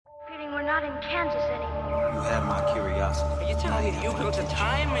not in Kansas anymore. You have my curiosity. Are you telling me you built a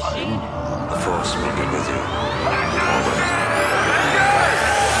time machine? The Force will be with you.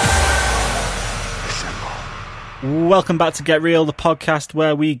 Assemble. Welcome back to Get Real, the podcast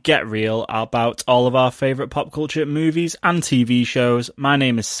where we get real about all of our favourite pop culture movies and TV shows. My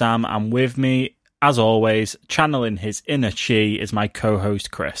name is Sam, and with me, as always, channeling his inner chi, is my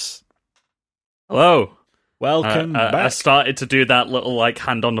co-host Chris. Hello. Welcome back. I started to do that little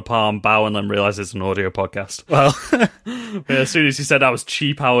hand on the palm bow and then realised it's an audio podcast. Well, as soon as you said I was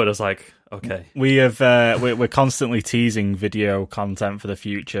chi-powered, I was like, okay. We're constantly teasing video content for the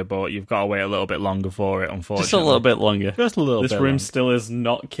future, but you've got to wait a little bit longer for it, unfortunately. Just a little bit longer. Just a little bit This room longer. still is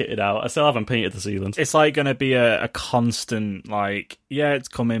not kitted out. I still haven't painted the ceilings. It's like going to be a constant, yeah, it's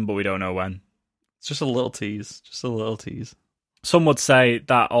coming, but we don't know when. It's just a little tease. Just a little tease. Some would say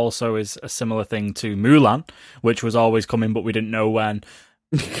that also is a similar thing to Mulan, which was always coming, but we didn't know when.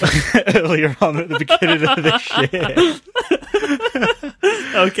 Earlier on at the beginning of this year.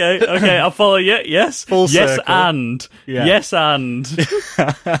 Okay, I'll follow you. Yes. Full yes, circle. and. Yeah. Yes, and.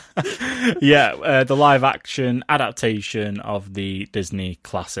 Yeah, the live action adaptation of the Disney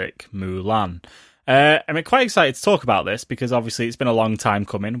classic Mulan. I'm quite excited to talk about this because obviously it's been a long time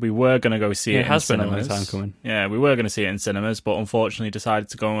coming. We were going to go see it in has been a long cinemas. time coming. Yeah, we were going to see it in cinemas, but unfortunately decided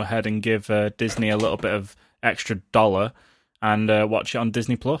to go ahead and give Disney a little bit of extra dollar and watch it on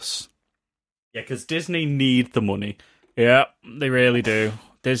Disney Plus. Yeah, because Disney need the money. Yeah, they really do.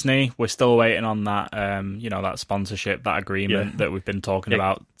 Disney, we're still waiting on that, that sponsorship, that agreement that we've been talking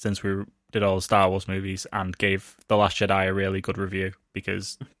about since we did all the Star Wars movies and gave The Last Jedi a really good review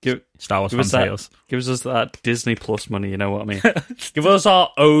because Star Wars fans hate us. Gives us that Disney Plus money, you know what I mean? Give us our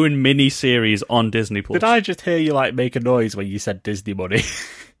own mini-series on Disney Plus. Did I just hear you make a noise when you said Disney money?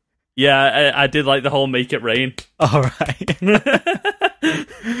 Yeah, I did the whole make it rain. All right.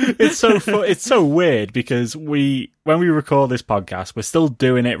 It's so it's so weird because when we record this podcast, we're still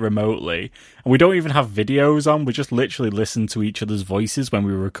doing it remotely, and we don't even have videos on. We just literally listen to each other's voices when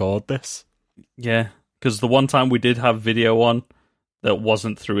we record this. Yeah, because the one time we did have video on that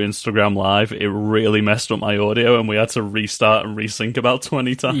wasn't through Instagram Live, it really messed up my audio, and we had to restart and resync about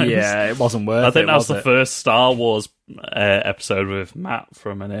 20 times. Yeah, it wasn't worth it. I think that was the first Star Wars episode with Matt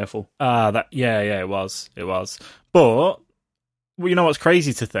from An Airful. It was. But you know what's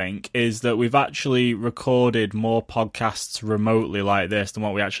crazy to think is that we've actually recorded more podcasts remotely like this than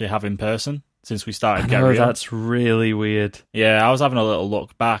what we actually have in person since we started Get Real. That's really weird. Yeah, I was having a little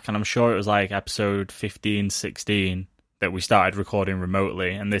look back, and I'm sure it was episode 15, 16 that we started recording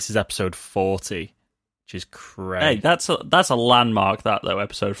remotely, and this is episode 40, which is crazy. Hey, that's a landmark, that though,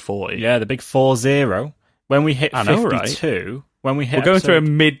 episode 40. Yeah, the big 40. When we hit 52, right? When we hit we're going through a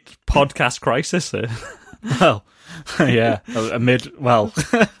mid-podcast crisis here. Well, yeah, midlife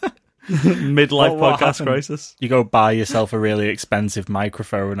what podcast happened? crisis. You go buy yourself a really expensive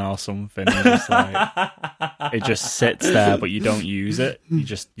microphone or something, and it just sits there, but you don't use it. You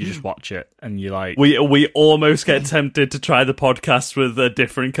just watch it, and you We almost get tempted to try the podcast with a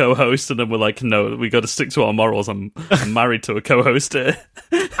different co-host, and then we're like, no, we got to stick to our morals. I'm married to a co-host here.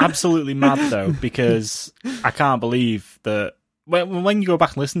 Absolutely mad though, because I can't believe that when you go back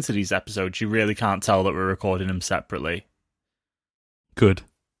and listen to these episodes, you really can't tell that we're recording them separately. Good.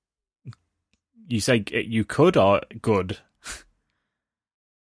 You say you could or good?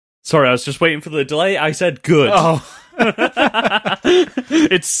 Sorry, I was just waiting for the delay. I said good. Oh.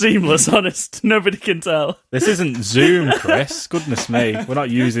 It's seamless, honest. Nobody can tell. This isn't Zoom, Chris. Goodness me. We're not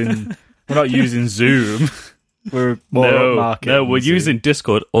using Zoom. We're more upmarket. No, we're Zoom. using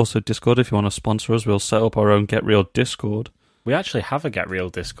Discord. Also, Discord, if you want to sponsor us, we'll set up our own Get Real Discord. We actually have a Get Real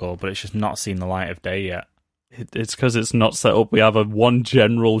Discord, but it's just not seen the light of day yet. It's because it's not set up. We have one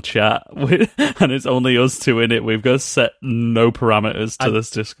general chat, and it's only us two in it. We've got to set no parameters to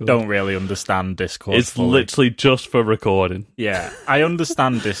this Discord. Don't really understand Discord. It's fully. literally just for recording. Yeah, I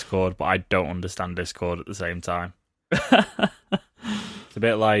understand Discord, but I don't understand Discord at the same time. It's a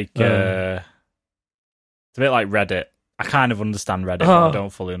bit like Reddit. I kind of understand Reddit, but I don't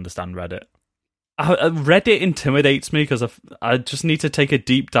fully understand Reddit. Reddit intimidates me because I just need to take a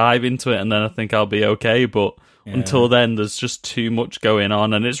deep dive into it, and then I think I'll be okay. But until then, there's just too much going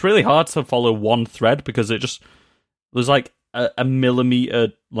on, and it's really hard to follow one thread because there's a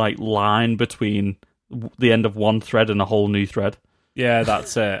millimeter line between the end of one thread and a whole new thread. Yeah,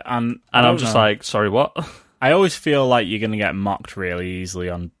 that's it. And I'm just sorry, what? I always feel like you're going to get mocked really easily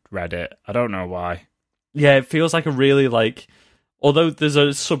on Reddit. I don't know why. Yeah, it feels like a really although there's a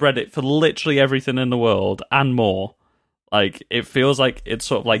subreddit for literally everything in the world and more, it feels like it's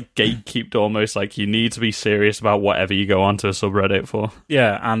sort of gatekept almost. You need to be serious about whatever you go onto a subreddit for.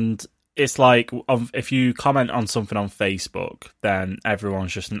 Yeah, and it's like if you comment on something on Facebook, then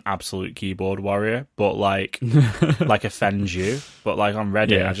everyone's just an absolute keyboard warrior, but like offends you. But like on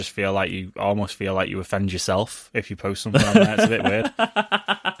Reddit, I just feel like you offend yourself if you post something on there. It's a bit weird.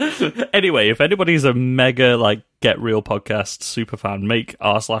 Anyway, if anybody's a mega like Get Real Podcast super fan, make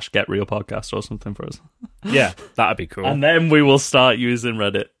r/Get Real Podcast or something for us. Yeah, that'd be cool. And then we will start using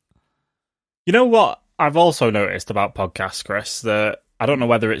Reddit. You know what I've also noticed about podcasts, Chris, that I don't know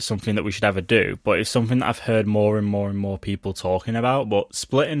whether it's something that we should ever do, but it's something that I've heard more and more and more people talking about, but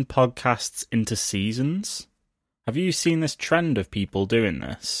splitting podcasts into seasons. Have you seen this trend of people doing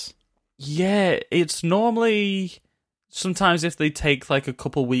this? Yeah, it's normally... Sometimes if they take like a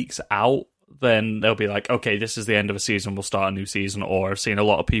couple weeks out, then they'll be like, okay, this is the end of a season, we'll start a new season. Or I've seen a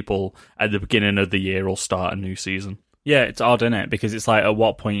lot of people at the beginning of the year will start a new season. Yeah, it's odd, isn't it? Because it's like, at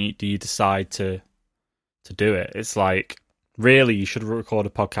what point do you decide to do it? It's like, really, you should record a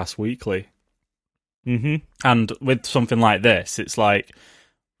podcast weekly. Mm-hmm. And with something like this, it's like,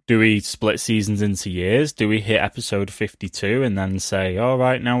 do we split seasons into years? Do we hit episode 52 and then say, all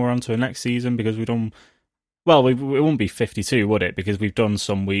right, now we're on to the next season because we've done... Well, it wouldn't be 52, would it? Because we've done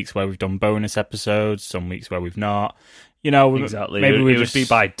some weeks where we've done bonus episodes, some weeks where we've not. You know, exactly. Maybe it would be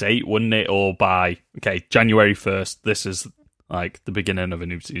by date, wouldn't it? Or by, okay, January 1st, this is like the beginning of a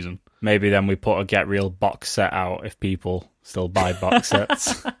new season. Maybe then we put a Get Real box set out if people still buy box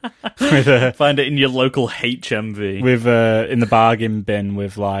sets. Find it in your local HMV. With in the bargain bin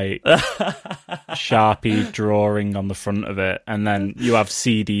with like Sharpie drawing on the front of it, and then you have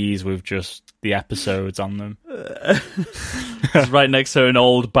CDs with just the episodes on them. It's right next to an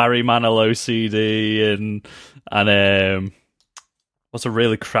old Barry Manilow CD and what's a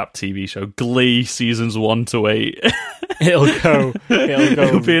really crap TV show? Glee seasons 1 to 8. It'll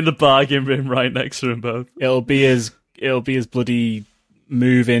be in the bargain bin right next to them both. It'll be as bloody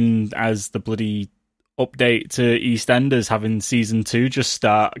moving as the bloody update to EastEnders having season 2 just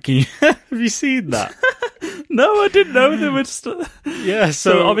start. Have you seen that? No, I didn't know they would. Yeah,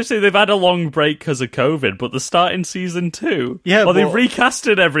 so obviously they've had a long break because of COVID, but they're starting season 2. Yeah, they've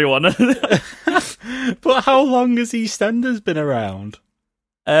recasted everyone. But how long has EastEnders been around?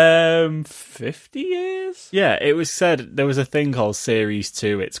 50 years? Yeah, it was said there was a thing called Series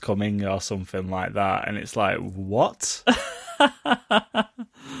 2, it's coming or something like that, and it's like, what?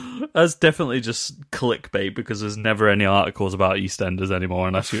 That's definitely just clickbait because there's never any articles about EastEnders anymore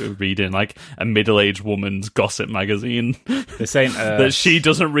unless you're reading like a middle-aged woman's gossip magazine this ain't, that she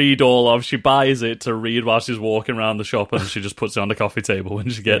doesn't read all of. She buys it to read while she's walking around the shop and she just puts it on the coffee table when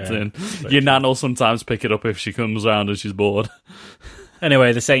she gets in. Your nan will sometimes pick it up if she comes around and she's bored.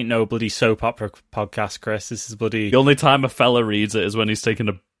 Anyway, this ain't no bloody soap opera podcast, Chris. This is bloody... The only time a fella reads it is when he's taking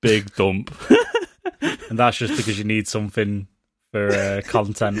a big dump. And that's just because you need something for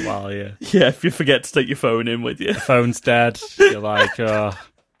content while you... Yeah, if you forget to take your phone in with you. The phone's dead. You're like, oh...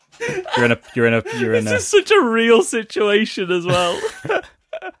 You're in a... This is such a real situation as well.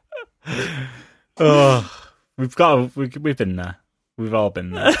 Oh, we've been there. We've all been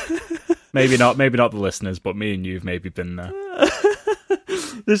there. Maybe not the listeners, but me and you've maybe been there.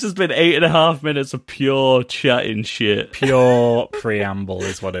 This has been 8.5 minutes of pure chatting shit. Pure preamble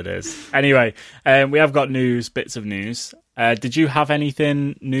is what it is. Anyway, we have got bits of news. Did you have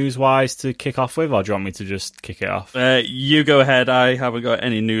anything news-wise to kick off with, or do you want me to just kick it off? You go ahead. I haven't got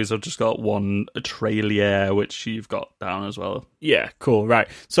any news. I've just got one trailer, which you've got down as well. Yeah, cool. Right.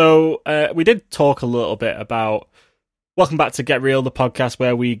 So we did talk a little bit about... Welcome back to Get Real, the podcast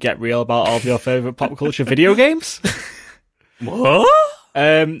where we get real about all of your favourite pop culture video games. What?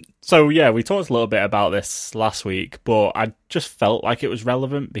 So yeah, we talked a little bit about this last week, but I just felt like it was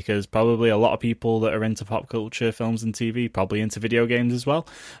relevant because probably a lot of people that are into pop culture, films and TV, probably into video games as well.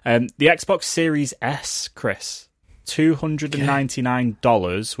 The Xbox Series S, Chris,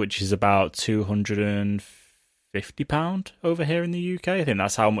 $299, which is about £250 over here in the UK. I think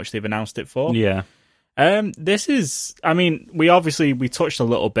that's how much they've announced it for. Yeah. This is, I mean, we touched a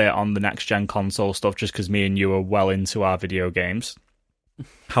little bit on the next gen console stuff just because me and you are well into our video games.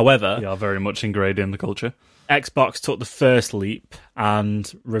 However, we are very much ingrained in the culture. Xbox took the first leap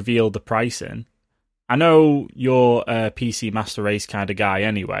and revealed the pricing. I know you're a PC Master Race kind of guy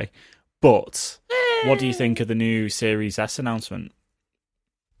anyway, but what do you think of the new Series S announcement?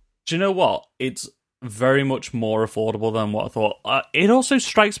 Do you know what? It's very much more affordable than what I thought. It also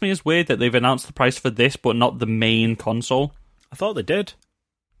strikes me as weird that they've announced the price for this, but not the main console. I thought they did.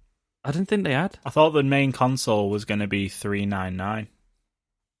 I didn't think they had. I thought the main console was going to be $399.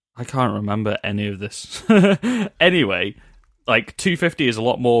 I can't remember any of this. Anyway, like 250 is a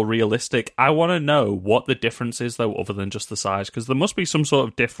lot more realistic. I want to know what the difference is, though, other than just the size, because there must be some sort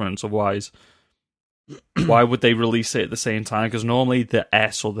of difference. Otherwise, why would they release it at the same time? Because normally the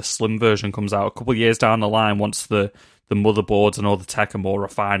S or the slim version comes out a couple of years down the line once the motherboards and all the tech are more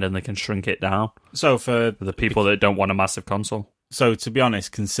refined and they can shrink it down. So for the people that don't want a massive console. So to be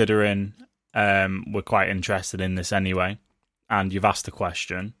honest, considering we're quite interested in this anyway, and you've asked the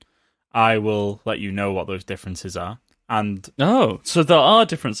question, I will let you know what those differences are. And so there are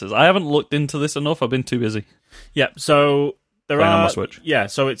differences. I haven't looked into this enough. I've been too busy. Yeah, so there Playing are. on my Switch. Yeah,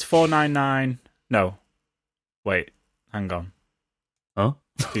 so it's $499. No, wait, hang on. Oh,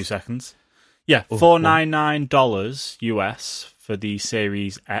 2 seconds. Yeah, $499 US for the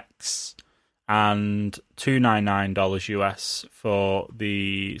Series X, and $299 US for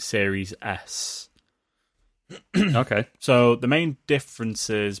the Series S. Okay. So the main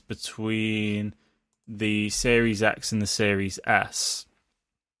differences between the Series X and the Series S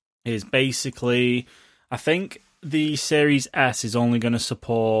is basically, I think the Series S is only going to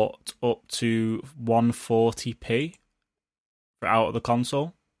support up to 140p for out of the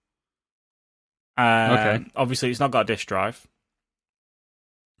console. Okay. Obviously, it's not got a disc drive,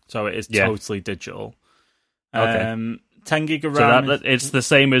 so it is totally digital. Okay. 10 gig of RAM. So it's the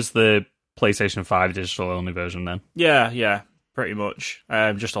same as the PlayStation 5 digital only version then? Yeah, pretty much.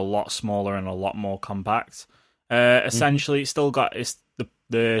 Just a lot smaller and a lot more compact. Essentially, it's still got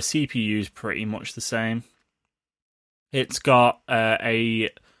the CPU is pretty much the same. It's got a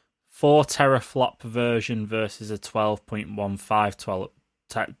 4 teraflop version versus a 12.15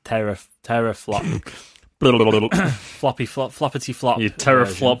 teraflop. Floppity flop. You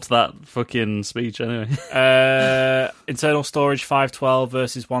teraflopped that fucking speech anyway. Internal storage 512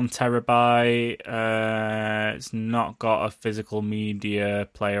 versus 1 terabyte. It's not got a physical media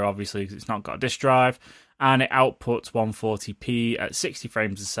player, obviously, because it's not got a disk drive. And it outputs 140p at 60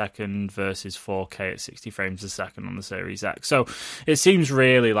 frames a second versus 4K at 60 frames a second on the Series X. So it seems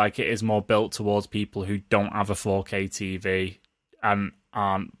really like it is more built towards people who don't have a 4K TV and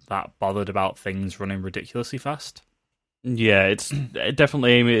aren't that bothered about things running ridiculously fast. Yeah, it's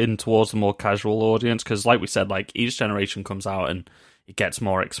definitely aiming towards the more casual audience, because like we said, like each generation comes out and it gets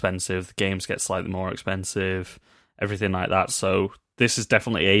more expensive, the games get slightly more expensive, everything like that. So this is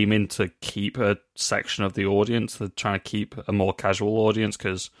definitely aiming to keep a section of the audience. They're trying to keep a more casual audience,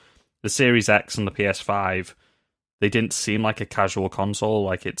 because the Series X and the PS5, they didn't seem like a casual console.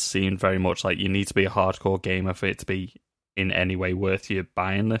 Like, it seemed very much like you need to be a hardcore gamer for it to be in any way worth you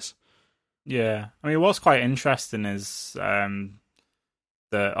buying this. Yeah. I mean, what's quite interesting is that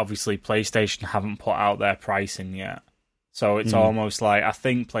obviously PlayStation haven't put out their pricing yet. So it's almost like, I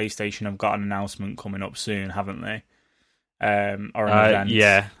think PlayStation have got an announcement coming up soon, haven't they? Or an event.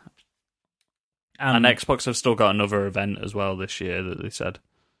 Yeah. And Xbox have still got another event as well this year that they said.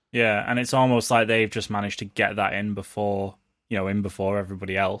 Yeah, and it's almost like they've just managed to get that in before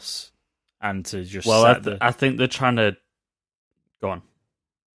everybody else, and to just I think they're trying to go on.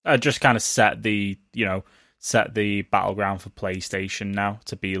 Just kind of set the battleground for PlayStation now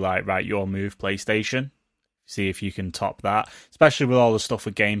to be like, right, your move, PlayStation. See if you can top that, especially with all the stuff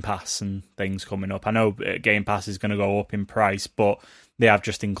with Game Pass and things coming up. I know Game Pass is going to go up in price, but they have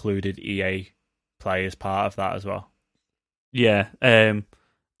just included EA Play as part of that as well. Yeah, and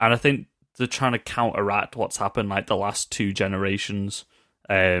I think they're trying to counteract what's happened like the last 2 generations,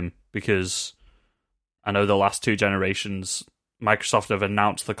 because I know the last 2 generations, Microsoft have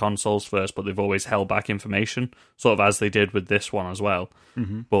announced the consoles first, but they've always held back information, sort of as they did with this one as well.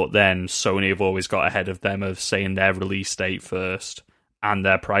 Mm-hmm. But then Sony have always got ahead of them of saying their release date first and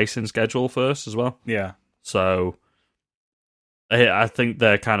their pricing schedule first as well. Yeah. So I think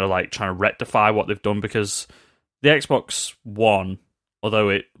they're kind of like trying to rectify what they've done, because the Xbox One, although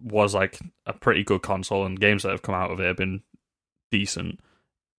it was like a pretty good console and games that have come out of it have been decent,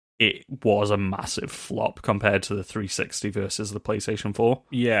 it was a massive flop compared to the 360 versus the PlayStation 4.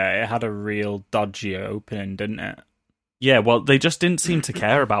 Yeah, it had a real dodgy opening, didn't it? Yeah, well, they just didn't seem to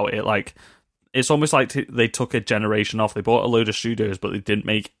care about it. Like, it's almost like they took a generation off. They bought a load of studios, but they didn't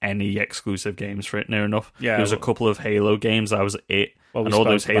make any exclusive games for it near enough. Yeah, there was a couple of Halo games, that was it. Well, and all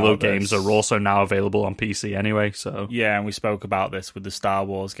those Halo games are also now available on PC anyway. So yeah, and we spoke about this with the Star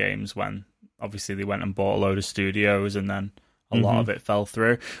Wars games when obviously they went and bought a load of studios and then a lot of it fell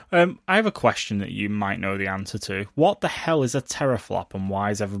through. I have a question that you might know the answer to. What the hell is a teraflop and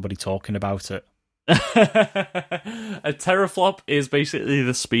why is everybody talking about it? A teraflop is basically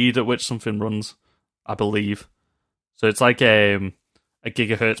the speed at which something runs, I believe. So it's like a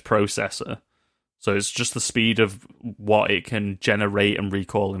gigahertz processor. So it's just the speed of what it can generate and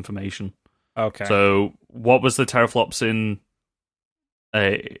recall information. Okay. So what was the teraflops in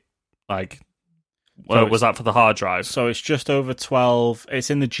Was that for the hard drive? So it's just over 12. It's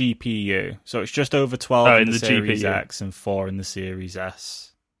in the GPU. So it's just over 12 in the Series GPU. X and 4 in the Series S.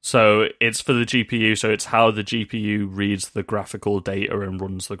 So it's for the GPU, so it's how the GPU reads the graphical data and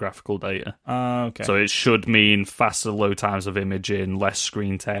runs the graphical data. Okay. So it should mean faster load times of imaging, less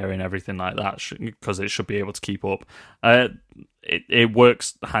screen tearing, everything like that, because it should be able to keep up. It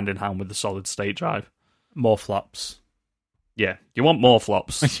works hand in hand with the solid state drive. More flops. Yeah, you want more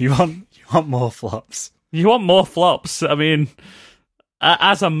flops. you want more flops. You want more flops. I mean,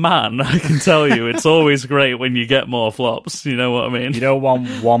 as a man, I can tell you, it's always great when you get more flops. You know what I mean? You don't want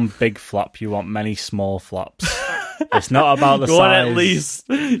one big flop. You want many small flops. It's not about the size.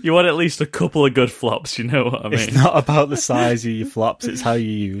 You want at least a couple of good flops. You know what I mean? It's not about the size of your flops. It's how you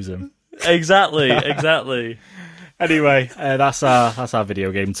use them. Exactly. Anyway, that's our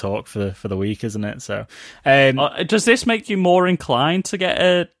video game talk for the week, isn't it? So, does this make you more inclined to get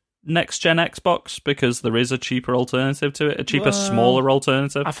a next gen Xbox because there is a cheaper alternative to it, smaller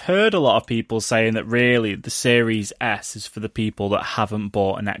alternative? I've heard a lot of people saying that really the Series S is for the people that haven't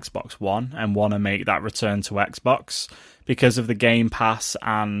bought an Xbox One and want to make that return to Xbox because of the Game Pass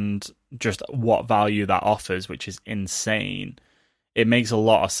and just what value that offers, which is insane. It makes a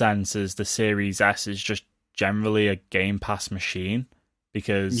lot of sense as the Series S is just generally a Game Pass machine.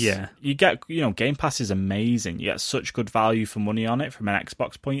 Because you get, Game Pass is amazing. You get such good value for money on it from an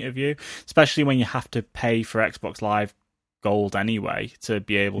Xbox point of view, especially when you have to pay for Xbox Live Gold anyway to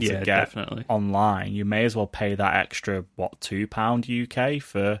be able to get definitely online. You may as well pay that extra, £2 UK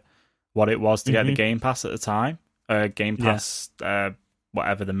for what it was to get the Game Pass at the time. Game Pass,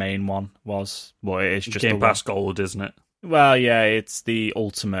 whatever the main one was. Well, it is just Game Pass Gold, isn't it? Well, yeah, it's the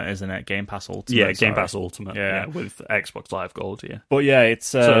Ultimate, isn't it? Game Pass Ultimate. Yeah, Game Pass Ultimate. Yeah, with Xbox Live Gold. Yeah, but yeah,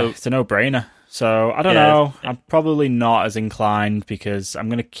 it's a no-brainer. So I don't know. I'm probably not as inclined because I'm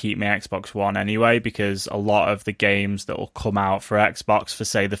going to keep my Xbox One anyway. Because a lot of the games that will come out for Xbox for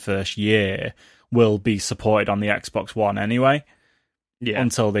say the first year will be supported on the Xbox One anyway. Yeah,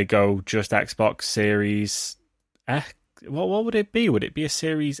 until they go just Xbox Series X. What would it be? Would it be a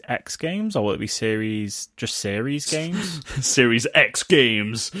Series X games or would it be Series games? Series X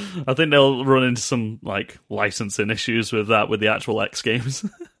games. I think they'll run into some licensing issues with that with the actual X games.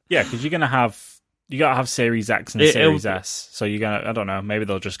 Yeah, because you gotta have Series X and Series S. So I don't know, maybe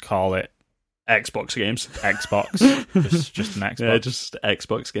they'll just call it Xbox games. Xbox. just an Xbox. Yeah, just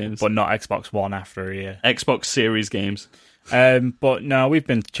Xbox games. But not Xbox One after a year. Xbox Series games. But no, we've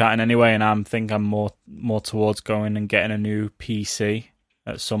been chatting anyway, and I'm more towards going and getting a new PC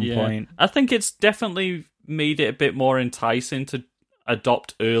at some point. I think it's definitely made it a bit more enticing to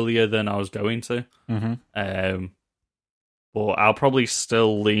adopt earlier than I was going to. Mm-hmm. But I'll probably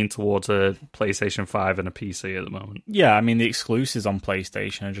still lean towards a PlayStation 5 and a PC at the moment. Yeah, I mean the exclusives on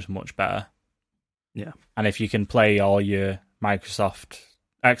PlayStation are just much better. Yeah, and if you can play all your Microsoft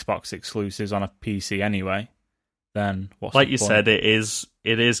Xbox exclusives on a PC anyway. Then what's like the you point? said, it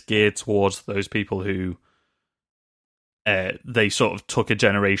is geared towards those people who they sort of took a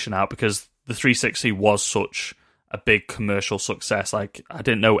generation out because the 360 was such a big commercial success. I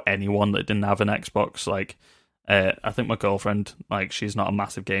didn't know anyone that didn't have an Xbox. I think my girlfriend, she's not a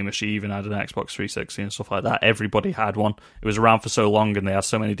massive gamer. She even had an Xbox 360 and stuff like that. Everybody had one. It was around for so long, and they had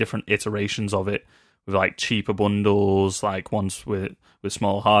so many different iterations of it with cheaper bundles, ones with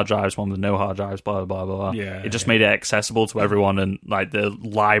small hard drives, one with no hard drives, blah blah blah blah. Yeah, it just made it accessible to everyone, and the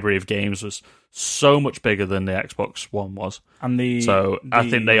library of games was so much bigger than the Xbox One was. And I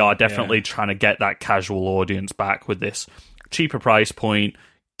think they are definitely trying to get that casual audience back with this cheaper price point.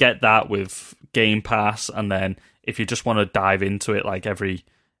 Get that with Game Pass, and then if you just want to dive into it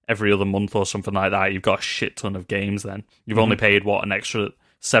every other month or something like that, you've got a shit ton of games. Then you've only paid an extra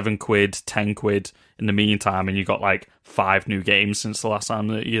 £7, £10 in the meantime, and you got 5 new games since the last time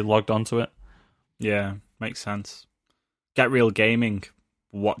that you logged onto it. Yeah, makes sense. Get Real Gaming.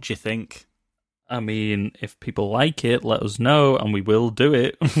 What do you think? I mean, if people like it, let us know, and we will do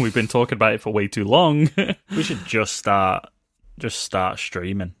it. We've been talking about it for way too long. We should just start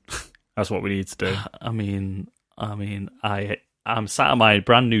streaming. That's what we need to do. I mean, I'm sat at my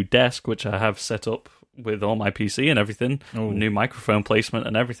brand new desk, which I have set up with all my PC and everything, new microphone placement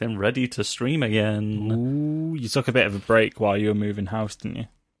and everything, ready to stream again. Ooh, you took a bit of a break while you were moving house, didn't you?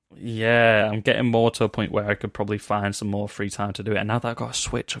 Yeah, I'm getting more to a point where I could probably find some more free time to do it. And now that I've got a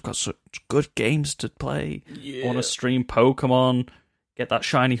Switch, I've got such good games to play. Yeah. I want to stream Pokemon, get that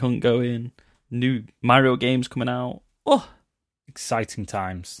shiny hunt going, new Mario games coming out. Oh, Exciting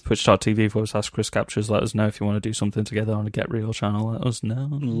times. Twitch.tv/Chris Captures. Let us know if you want to do something together on a Get Real channel. Let us know.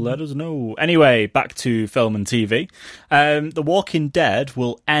 Let us know. Anyway, back to film and TV. The Walking Dead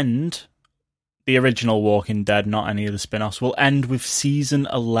will end. The original Walking Dead, not any of the spin-offs, will end with season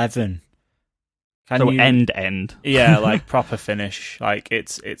 11. End. Yeah, like proper finish. Like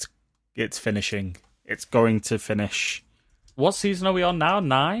it's finishing. It's going to finish. What season are we on now?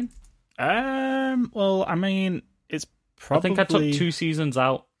 9? Well, I mean, it's probably... I think I took 2 seasons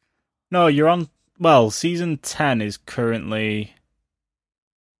out. No, you're on... Well, season 10 is currently...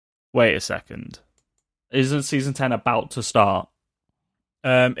 Wait a second. Isn't season 10 about to start?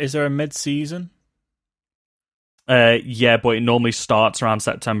 Is there a mid-season? Yeah, but it normally starts around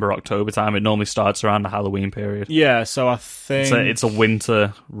September, October time. It normally starts around the Halloween period. Yeah, so I think... It's a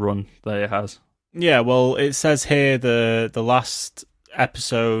winter run that it has. Yeah, well, it says here the last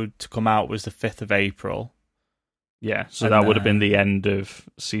episode to come out was the 5th of April. Yeah, so that would have been the end of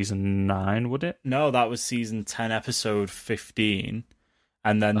season 9, would it? No, that was season 10, episode 15.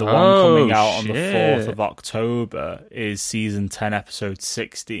 And then the one coming out on the 4th of October is season 10, episode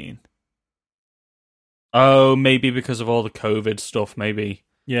 16. Oh, maybe because of all the COVID stuff, maybe.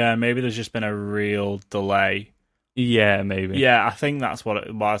 Yeah, maybe there's just been a real delay. Yeah, maybe. Yeah, I think that's what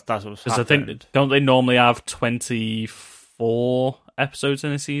it was. That's what's happened. I think, don't they normally have 24 episodes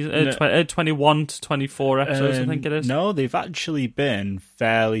in a season? 21 to 24 episodes, I think it is. No, they've actually been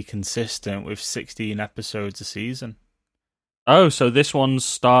fairly consistent with 16 episodes a season. Oh, so this one's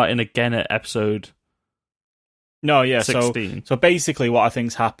starting again at episode... No, yeah, 16. So basically what I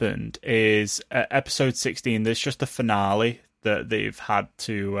think's happened is at episode 16, there's just a finale that they've had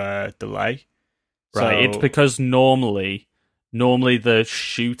to delay. Right, it's because normally they're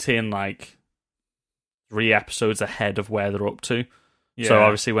shooting like 3 episodes ahead of where they're up to. Yeah. So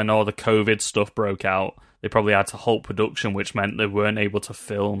obviously when all the COVID stuff broke out, they probably had to halt production, which meant they weren't able to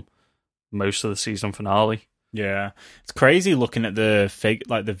film most of the season finale. Yeah, it's crazy looking at the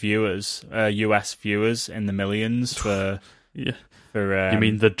the viewers, US viewers in the millions for. Yeah. You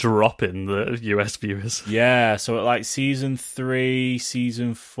mean the drop in the US viewers? Yeah, so at like season 3,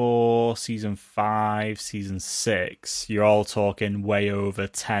 season 4, season 5, season 6, you're all talking way over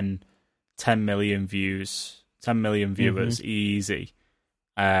 10 million views, 10 million viewers, easy.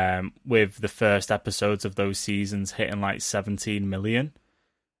 With the first episodes of those seasons hitting like 17 million.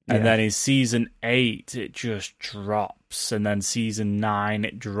 And then in season 8, it just drops. And then season 9,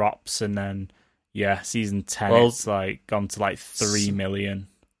 it drops. And then, season 10, it's like gone to like 3 million.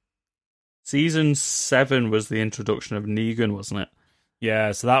 Season 7 was the introduction of Negan, wasn't it?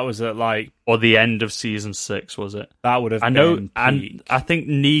 Yeah, so that was at like... Or the end of season 6, was it? That would have been peak. And I think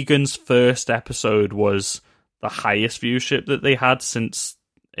Negan's first episode was the highest viewership that they had since...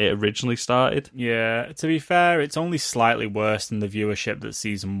 it originally started. Yeah, to be fair, it's only slightly worse than the viewership that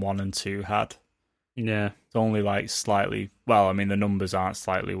season 1 and 2 had. Yeah. It's only like slightly... Well, I mean, the numbers aren't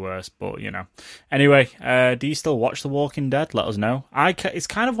slightly worse, but, you know. Anyway, do you still watch The Walking Dead? Let us know. It's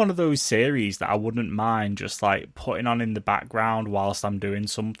kind of one of those series that I wouldn't mind just, like, putting on in the background whilst I'm doing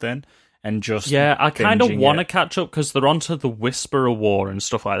something and just... Yeah, I kind of want to catch up because they're onto the Whisperer War and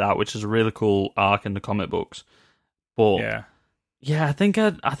stuff like that, which is a really cool arc in the comic books. But... yeah, I think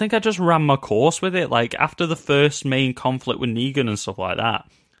I just ran my course with it. Like, after the first main conflict with Negan and stuff like that,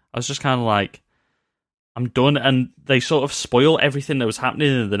 I was just kind of like, I'm done. And they sort of spoil everything that was happening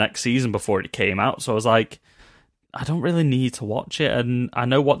in the next season before it came out. So I was like, I don't really need to watch it. And I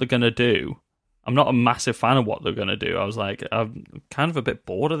know what they're going to do. I'm not a massive fan of what they're going to do. I was like, I'm kind of a bit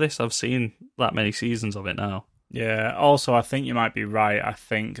bored of this. I've seen that many seasons of it now. Yeah, also, I think you might be right. I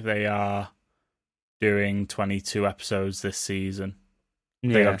think they are... doing 22 episodes this season.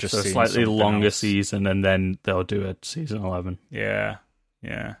 Yeah, so a slightly longer season, and then they'll do a season 11. Yeah.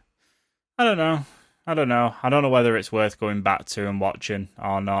 I don't know. I don't know whether it's worth going back to and watching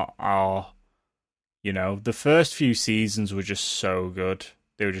or not. Or, you know, the first few seasons were just so good.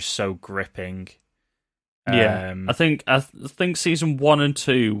 They were just so gripping. Yeah, I think season 1 and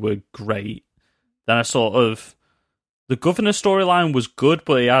 2 were great. Then the governor storyline was good,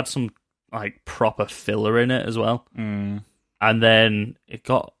 but it had some like proper filler in it as well. And then it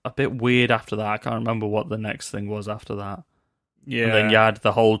got a bit weird after that. I can't remember what the next thing was after that. Yeah. And then you had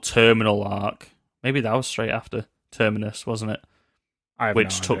the whole Terminal arc. Maybe that was straight after Terminus, wasn't it?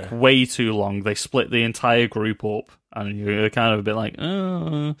 Which took way too long. They split the entire group up, and you're kind of a bit like,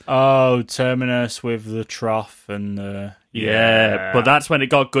 oh, Terminus with the trough and the... Yeah, but that's when it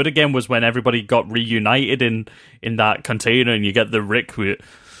got good again, was when everybody got reunited in that container, and you get the Rick with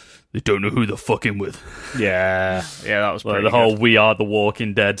they don't know who they're fucking with. Yeah, that was Like pretty the whole good. "We are the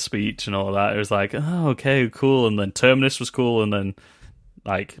Walking Dead" speech and all that. It was like, oh, okay, cool. And then Terminus was cool, and then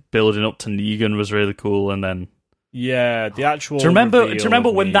like building up to Negan was really cool, and then Yeah, the actual. do you remember reveal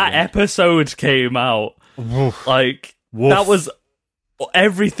of when that Negan. episode came out? Like Woof. that was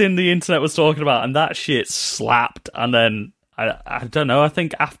everything the internet was talking about, and that shit slapped. And then I don't know. I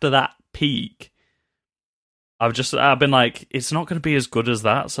think after that peak, I've been like, it's not going to be as good as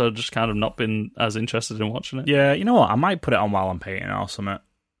that, so I've just kind of not been as interested in watching it. Yeah, you know what? I might put it on while I'm painting or something.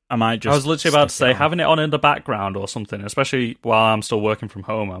 I might just. I was literally about to stick say, it on. having it on in the background or something, especially while I'm still working from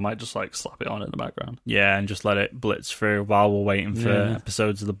home, I might just like slap it on in the background. Yeah, and just let it blitz through while we're waiting for Yeah.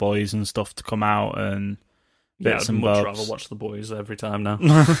 episodes of The Boys and stuff to come out and Yeah, bits I'd and much bobs. rather watch The Boys every time now.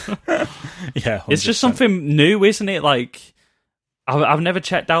 Yeah, It's just 100%. something new, isn't it? Like, I've never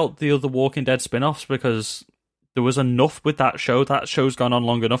checked out the other Walking Dead spin-offs because there was enough with that show. That show's gone on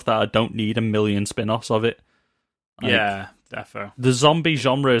long enough that I don't need a million spin-offs of it. Like, Yeah, defo. the zombie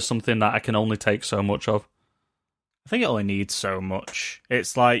genre is something that I can only take so much of. I think it only needs so much.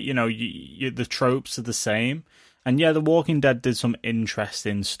 It's like, you know, the tropes are the same. And yeah, The Walking Dead did some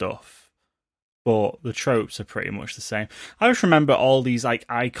interesting stuff, but the tropes are pretty much the same. I just remember all these like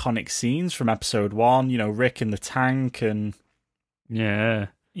iconic scenes from episode 1, you know, Rick in the tank and, Yeah.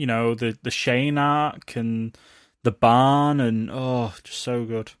 you know, the Shane arc and the barn and, oh, just so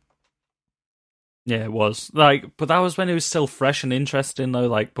good. Yeah, it was. Like, but that was when it was still fresh and interesting, though,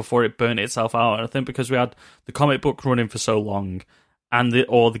 like, before it burnt itself out. And I think because we had the comic book running for so long, and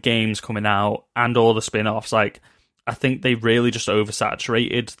all the games coming out, and all the spin-offs, like, I think they really just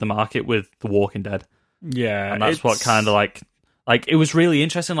oversaturated the market with The Walking Dead. Yeah. And that's what kind of, like, it was really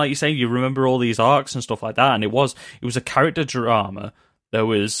interesting, like you say, you remember all these arcs and stuff like that, and it was a character drama that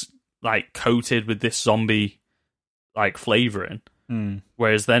was, like, coated with this zombie, like, flavouring.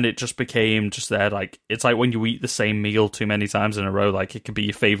 Whereas then it just became just there, like, it's like when you eat the same meal too many times in a row, like, it could be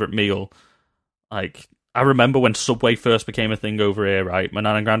your favourite meal. Like, I remember when Subway first became a thing over here, right? My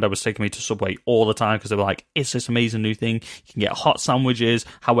nan and granddad was taking me to Subway all the time because they were like, it's this amazing new thing. You can get hot sandwiches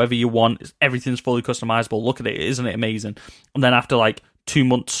however you want. Everything's fully customizable. Look at it. Isn't it amazing? And then after, like, 2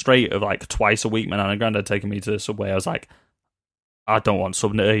 months straight of, like, twice a week, my nan and granddad taking me to Subway, I was like, I don't want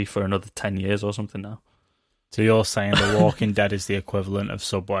Subway for another 10 years or something now. So you're saying The Walking Dead is the equivalent of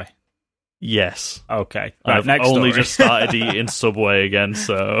Subway? Yes. Okay. Right, I've next only story. just started eating Subway again,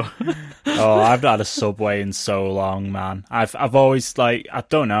 so... Oh, I've not had a Subway in so long, man. I've always, like, I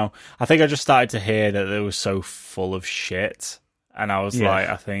don't know. I think I just started to hear that it was so full of shit. And I was Yeah. like,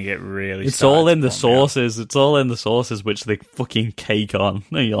 I think it really It's started all in to the bum me out. sauces. It's all in the sauces which they fucking cake on.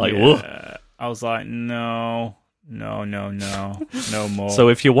 And you're like, whoa. Yeah. I was like, no more. So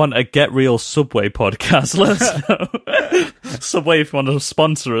if you want a Get Real Subway podcast, let us know. Subway, if you want to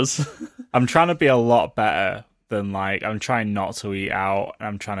sponsor us. I'm trying to be a lot better than, like, I'm trying not to eat out. And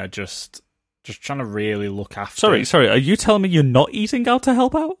I'm trying to just trying to really look after. Sorry, are you telling me you're not eating out to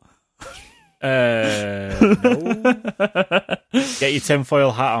help out? No. Get your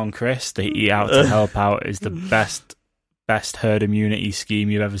tinfoil hat on, Chris. The Eat Out to Help Out is the best herd immunity scheme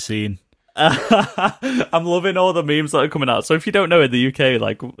you've ever seen. I'm loving all the memes that are coming out. So if you don't know, in the UK,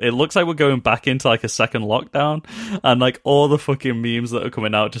 like, it looks like we're going back into like a second lockdown, and like all the fucking memes that are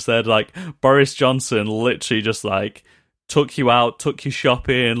coming out just said like Boris Johnson literally just like took you out, took you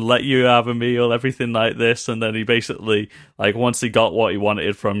shopping, let you have a meal, everything like this, and then he basically, like, once he got what he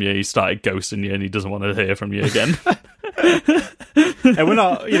wanted from you, he started ghosting you, and he doesn't want to hear from you again. And we're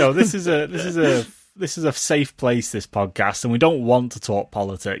not, you know, this is a safe place, this podcast, and we don't want to talk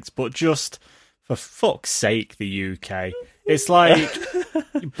politics, but just for fuck's sake, the UK. It's like,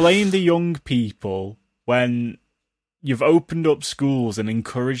 blame the young people when you've opened up schools and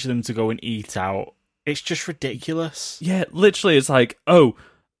encouraged them to go and eat out. It's just ridiculous. Yeah, literally, it's like, oh,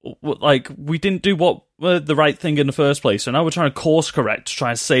 like, we didn't do what the right thing in the first place, so now we're trying to course correct to try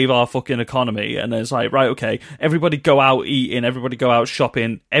and save our fucking economy. And then it's like, right, okay, everybody go out eating, everybody go out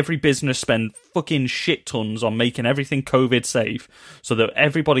shopping, every business spend fucking shit tons on making everything COVID safe so that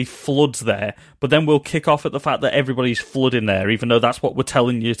everybody floods there, but then we'll kick off at the fact that everybody's flooding there, even though that's what we're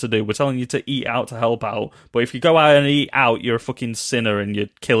telling you to do. We're telling you to eat out to help out, but if you go out and eat out, you're a fucking sinner and you're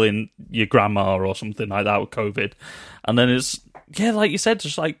killing your grandma or something like that with COVID. And then it's, yeah, like you said,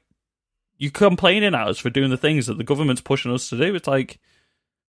 just like, you're complaining at us for doing the things that the government's pushing us to do. It's like,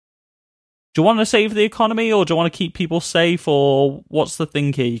 do you want to save the economy, or do you want to keep people safe, or what's the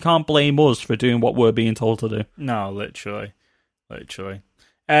thing here? You can't blame us for doing what we're being told to do. No, literally. Anyway.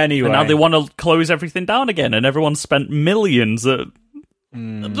 And now they want to close everything down again, and everyone's spent millions at...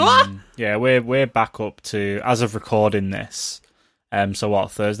 Yeah, we're back up to, as of recording this, So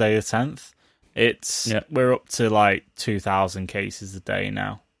what, Thursday the 10th? We're up to like 2,000 cases a day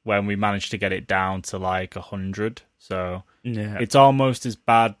now, when we managed to get it down to like 100. So it's almost as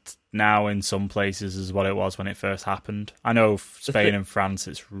bad now in some places as what it was when it first happened. I know Spain and France,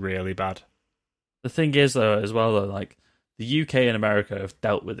 it's really bad. The thing is, though, as well, though, like, the UK and America have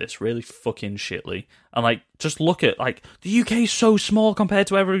dealt with this really fucking shitly. And, like, just look at, like, the UK is so small compared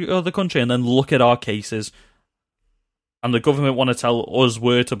to every other country, and then look at our cases. And the government want to tell us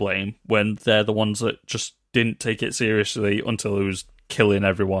we're to blame when they're the ones that just didn't take it seriously until it was killing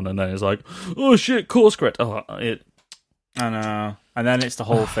everyone. And then it's like, oh, shit, course correct. I know. And then it's the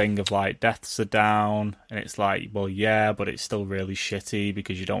whole thing of, like, deaths are down, and it's like, well, yeah, but it's still really shitty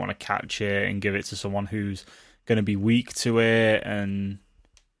because you don't want to catch it and give it to someone who's going to be weak to it, and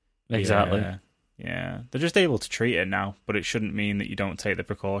exactly. Yeah. They're just able to treat it now, but it shouldn't mean that you don't take the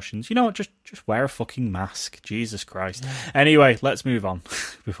precautions. You know what? Just wear a fucking mask. Jesus Christ. Anyway, let's move on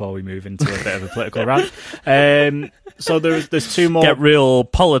before we move into a bit of a political rant. So there's two more. Get real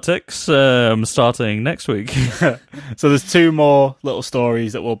politics starting next week. So there's two more little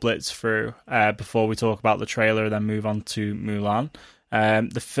stories that we'll blitz through before we talk about the trailer and then move on to Mulan.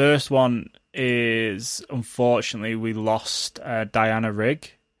 The first one is, unfortunately, we lost Diana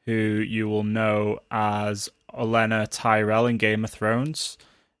Rigg, who you will know as Olenna Tyrell in Game of Thrones.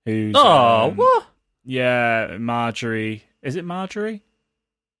 Who's what? Yeah, Marjorie. Is it Marjorie?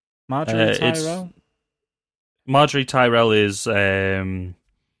 Marjorie Tyrell? Marjorie Tyrell is the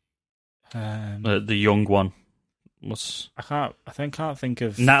young one. I can't think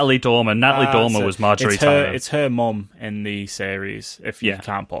of Natalie Dormer. Natalie Dormer was Marjorie Tyrell. It's her mum in the series. If you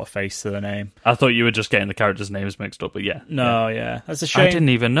can't put a face to the name, I thought you were just getting the characters' names mixed up, but yeah, that's a shame. I didn't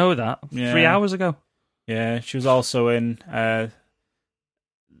even know that 3 hours ago. Yeah, she was also in Her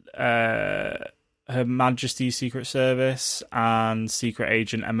Majesty's Secret Service and Secret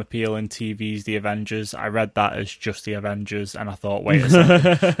Agent Emma Peel in TV's The Avengers. I read that as just The Avengers, and I thought, wait a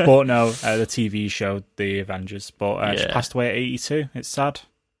second. But no, the TV show The Avengers. But she passed away at 82. It's sad.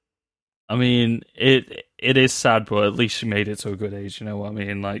 I mean, it is sad, but at least she made it to a good age, you know what I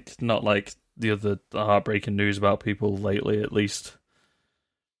mean? Like, not like the heartbreaking news about people lately, at least.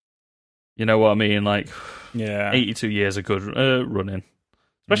 You know what I mean? Like, 82 years of good running.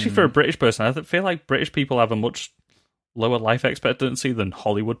 Especially for a British person. I feel like British people have a much lower life expectancy than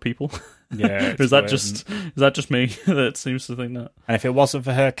Hollywood people. Yeah. Is that just me that seems to think that? And if it wasn't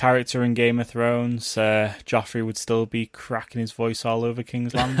for her character in Game of Thrones, Joffrey would still be cracking his voice all over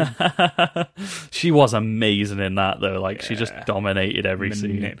King's Landing. She was amazing in that, though. Like, she just dominated every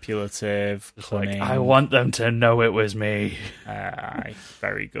scene. Manipulative, cunning. Like, I want them to know it was me.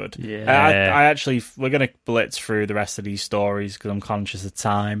 Very good. Yeah. We're going to blitz through the rest of these stories because I'm conscious of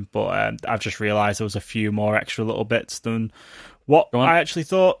time, but I've just realised there was a few more extra little bits than what I actually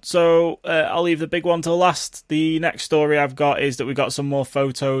thought, so I'll leave the big one till last. The next story I've got is that we got some more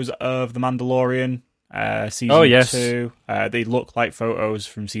photos of The Mandalorian season 2. They look like photos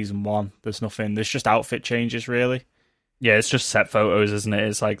from season 1. There's just outfit changes, really. Yeah, it's just set photos, isn't it?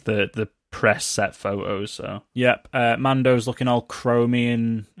 It's like the press set photos. So yep, Mando's looking all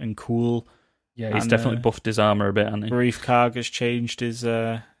chromy and cool. Yeah, he's definitely buffed his armor a bit, hasn't he? Greef Karg has changed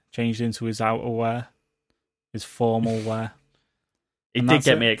into his outerwear, his formal wear. It did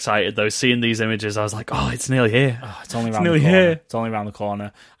get me excited, though. Seeing these images, I was like, oh, it's nearly here. Oh, it's only around the corner. Here. It's only around the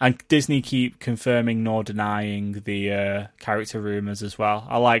corner. And Disney keep confirming nor denying the character rumours as well.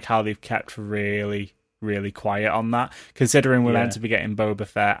 I like how they've kept really, really quiet on that, considering we're meant to be getting Boba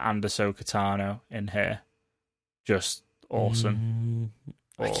Fett and Ahsoka Tano in here. Just awesome.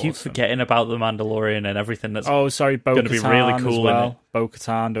 I keep forgetting about the Mandalorian and everything that's going to be really cool. As well.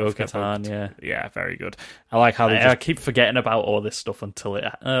 Bo-Katan, yeah, very good. I like how I keep forgetting about all this stuff until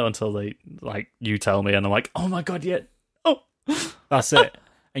they like you tell me, and I'm like, oh my god, yeah, that's it.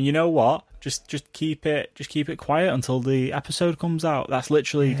 And you know what? Just keep it quiet until the episode comes out. That's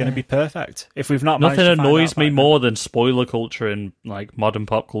literally going to be perfect. If we've not, nothing annoys me more than spoiler culture in like modern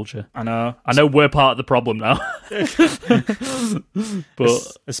pop culture. I know we're part of the problem now.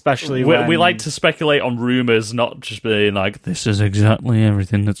 But especially we like to speculate on rumors, not just being like, this is exactly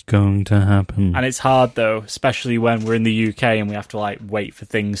everything that's going to happen. And it's hard though, especially when we're in the UK and we have to like wait for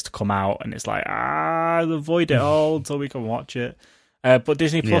things to come out, and it's like avoid it all until we can watch it. But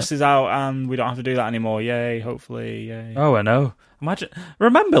Disney Plus is out, and we don't have to do that anymore. Yay, hopefully. Yay. Oh, I know.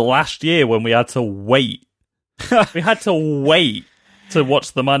 Remember last year when we had to wait? We had to wait to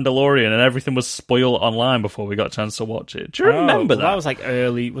watch The Mandalorian, and everything was spoiled online before we got a chance to watch it. Do you remember that? That was like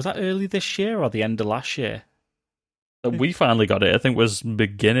early. Was that early this year or the end of last year? We finally got it. I think it was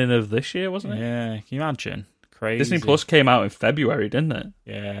beginning of this year, wasn't it? Yeah. Can you imagine? Crazy. Disney Plus came out in February, didn't it?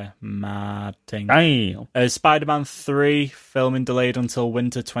 Yeah, mad thing. Damn. Spider-Man 3, filming delayed until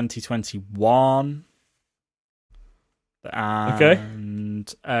winter 2021.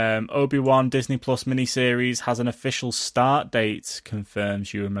 And Obi-Wan Disney Plus miniseries has an official start date,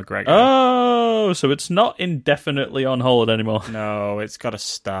 confirms Ewan McGregor. Oh, so it's not indefinitely on hold anymore. No, it's got a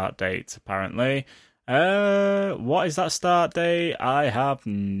start date, apparently. What is that start date? I have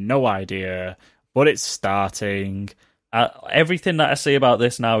no idea, but it's starting. Everything that I see about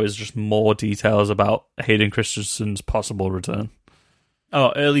this now is just more details about Hayden Christensen's possible return.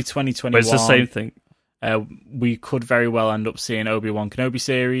 Oh, early 2021. But it's the same thing. We could very well end up seeing Obi-Wan Kenobi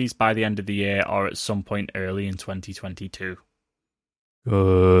series by the end of the year or at some point early in 2022.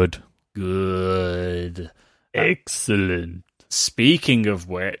 Good. Excellent. Speaking of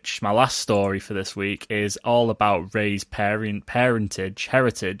which, my last story for this week is all about Rey's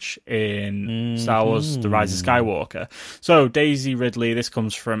heritage in Star Wars The Rise of Skywalker. So, Daisy Ridley, this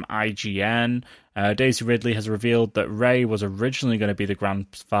comes from IGN. Daisy Ridley has revealed that Rey was originally going to be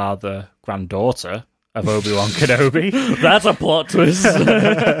the granddaughter of Obi-Wan Kenobi. That's a plot twist.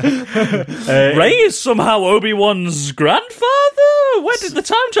 Rey is somehow Obi-Wan's grandfather? Where did the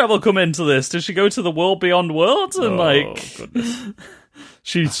time travel come into this? Did she go to the world beyond worlds and goodness.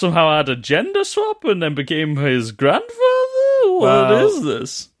 She somehow had a gender swap and then became his grandfather? What is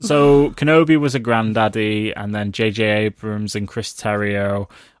this? So Kenobi was a granddaddy, and then J.J. Abrams and Chris Terrio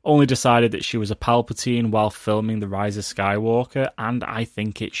only decided that she was a Palpatine while filming The Rise of Skywalker, and I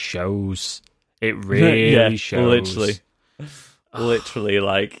think it shows. It really shows. Literally,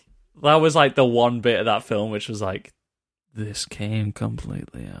 like, that was like the one bit of that film which was like, this came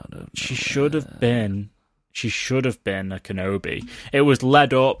completely out of nowhere. She should have been a Kenobi. It was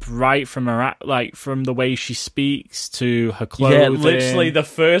led up right from her, like, from the way she speaks to her clothing. Yeah, literally the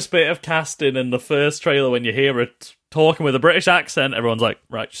first bit of casting in the first trailer when you hear her talking with a British accent, everyone's like,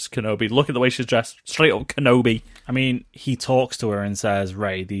 right, she's Kenobi. Look at the way she's dressed. Straight up Kenobi. I mean, he talks to her and says,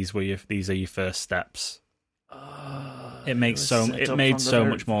 Rey, these are your first steps. It made so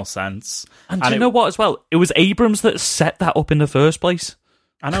much more sense. And do you know what as well? It was Abrams that set that up in the first place.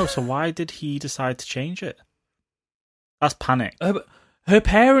 I know, so why did he decide to change it? That's panic. Her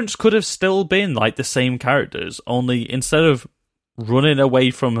parents could have still been like the same characters, only instead of running away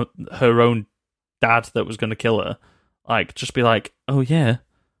from her own dad that was going to kill her, like, just be like, oh yeah,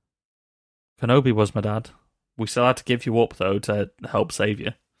 Kenobi was my dad. We still had to give you up though to help save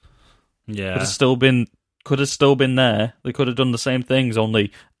you. Yeah. Could have still been there. They could have done the same things,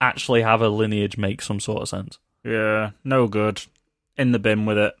 only actually have a lineage make some sort of sense. Yeah, no good. In the bin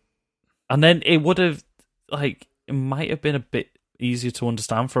with it. And then it would have, like, it might have been a bit easier to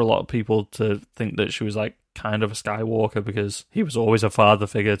understand for a lot of people to think that she was, like, kind of a Skywalker, because he was always a father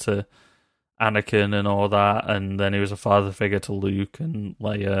figure to Anakin and all that, and then he was a father figure to Luke and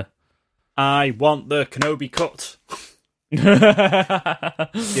Leia. I want the Kenobi cut. Give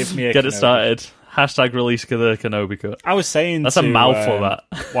me a Get Kenobi. it started. Hashtag release the Kenobi cut. I was saying that's a mouthful, that.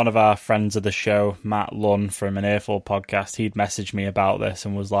 One of our friends of the show, Matt Lunn from an Earful podcast, he'd messaged me about this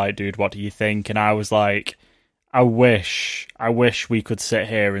and was like, dude, what do you think? And I was like, I wish we could sit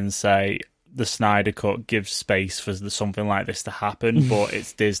here and say the Snyder Cut gives space for something like this to happen, but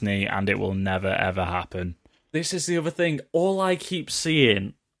it's Disney and it will never, ever happen. This is the other thing. All I keep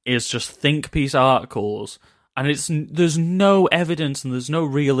seeing is just think piece articles, and there's no evidence and there's no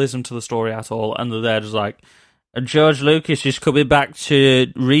realism to the story at all, and they're just like, George Lucas is coming back to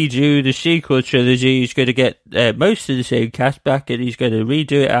redo the sequel trilogy. He's going to get most of the same cast back, and he's going to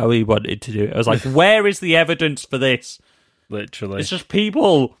redo it how he wanted to do it. I was like, where is the evidence for this? Literally. It's just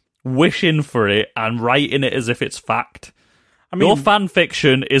people wishing for it and writing it as if it's fact. I mean, your fan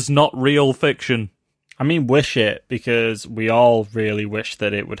fiction is not real fiction. I mean, wish it, because we all really wish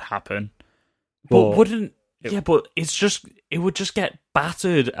that it would happen. But but it's just, it would just get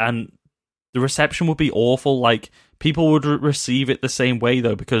battered and the reception would be awful. Like, people would receive it the same way,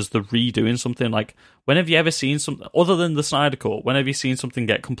 though, because they're redoing something. Like, when have you ever seen something, other than the Snyder Cut, when have you seen something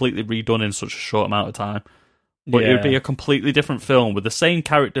get completely redone in such a short amount of time? But it would be a completely different film with the same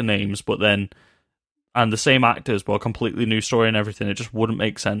character names, and the same actors, but a completely new story and everything. It just wouldn't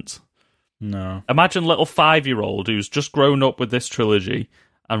make sense. No. Imagine little 5-year-old who's just grown up with this trilogy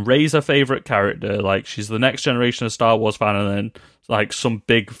and Rey's her favourite character, like, she's the next generation of Star Wars fan, and then, like, some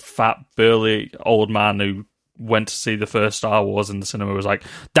big, fat, burly old man who went to see the first Star Wars in the cinema was like,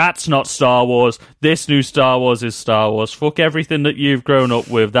 that's not Star Wars, this new Star Wars is Star Wars, fuck everything that you've grown up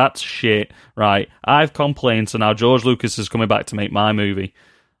with, that's shit, right? I've complained, so now George Lucas is coming back to make my movie.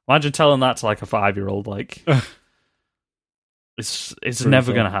 Imagine telling that to, like, a 5-year-old, like... It's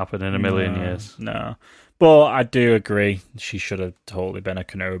never going to happen in a million years. No. But I do agree, she should have totally been a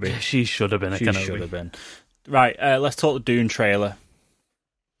Kenobi. She should have been a Kenobi. She should have been. Right, let's talk the Dune trailer.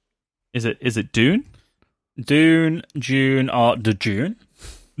 Is it Dune? Dune, June, or the June?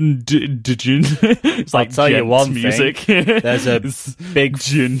 Dune. It's like I'll tell you one music. thing. There's a big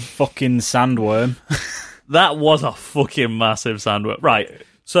fucking sandworm. That was a fucking massive sandworm. Right,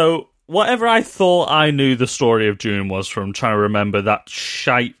 so whatever I thought I knew the story of Dune was from trying to remember that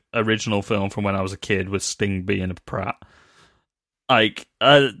shite original film from when I was a kid with Sting being a Pratt. Like,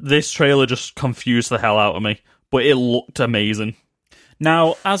 this trailer just confused the hell out of me, but it looked amazing.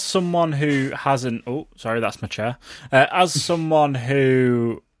 Now, as someone who hasn't... Oh, sorry, that's my chair. As someone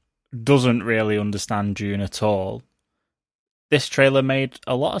who doesn't really understand Dune at all, this trailer made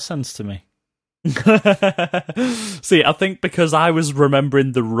a lot of sense to me. See, I think because I was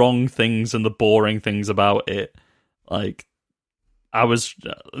remembering the wrong things and the boring things about it, like,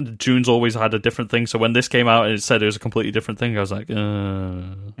 Dune's always had a different thing, so when this came out and it said it was a completely different thing, I was like,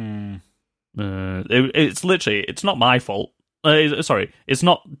 it's literally, it's not my fault. Sorry, it's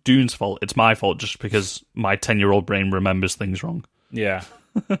not Dune's fault, it's my fault just because my 10-year-old brain remembers things wrong. Yeah.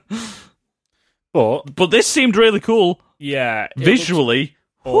 But this seemed really cool. Yeah. Visually.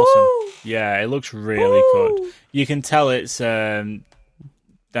 Awesome. Woo! Yeah, it looks really good. You can tell it's Denis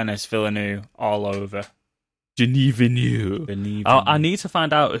Villeneuve all over. Denis Villeneuve. I need to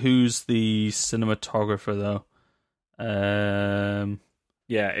find out who's the cinematographer, though.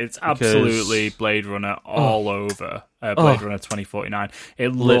 Yeah, it's absolutely Blade Runner all over. Blade Runner 2049. It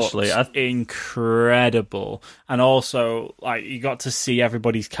looks incredible. And also, like, you got to see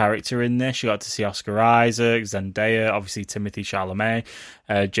everybody's character in this. You got to see Oscar Isaac, Zendaya, obviously Timothée Chalamet,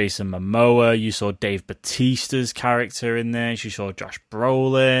 Jason Momoa. You saw Dave Bautista's character in this. You saw Josh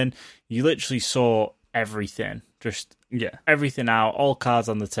Brolin. You literally saw everything. Just everything out. All cards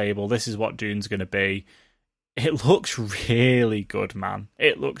on the table. This is what Dune's going to be. It looks really good, man.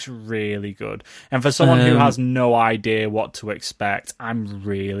 It looks really good. And for someone who has no idea what to expect, I'm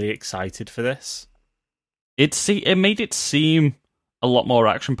really excited for this. It made it seem a lot more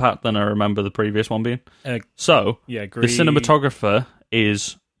action-packed than I remember the previous one being. The cinematographer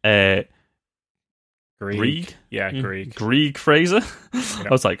is Grieg? Yeah, Grieg. Grieg Fraser? I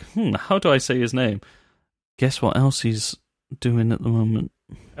was like, how do I say his name? Guess what else he's doing at the moment?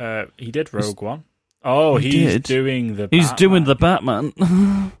 He did Rogue One. Oh, he's doing the Batman. He's doing the Batman.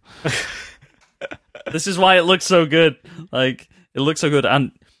 This is why it looks so good. Like, it looks so good.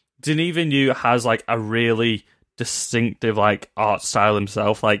 And Denis Villeneuve has, like, a really distinctive, like, art style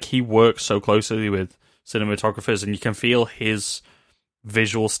himself. Like, he works so closely with cinematographers, and you can feel his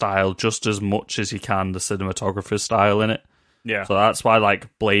visual style just as much as you can the cinematographer's style in it. Yeah. So that's why,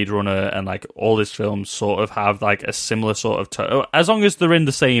 like, Blade Runner and, like, all his films sort of have, like, a similar sort of tone. As long as they're in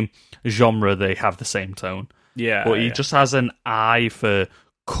the same genre, they have the same tone. Yeah. But he just has an eye for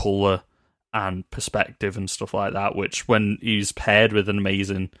colour and perspective and stuff like that, which when he's paired with an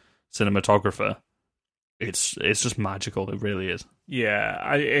amazing cinematographer, it's just magical. It really is.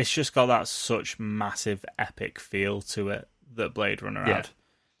 Yeah. It's just got that such massive epic feel to it that Blade Runner had.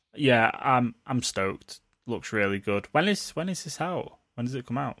 Yeah, I'm stoked. Looks really good. When is this out? When does it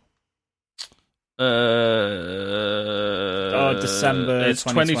come out? December. It's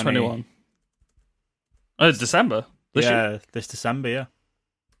 2021. Oh, it's December. This December. Yeah,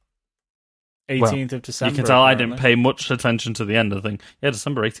 18th of December. You can tell apparently. I didn't pay much attention to the end of the thing. Yeah,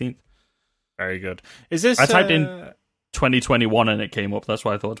 December 18th. Very good. Is this? I typed in 2021 and it came up. That's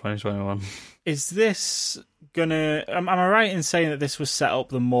why I thought 2021. Is this gonna? Am I right in saying that this was set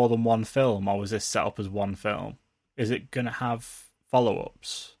up as more than one film, or was this set up as one film? Is it gonna have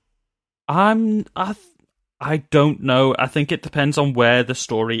follow-ups? I don't know. I think it depends on where the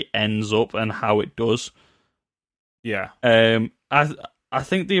story ends up and how it does. Yeah. I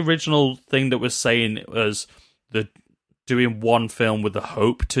think the original thing that was saying was doing one film with the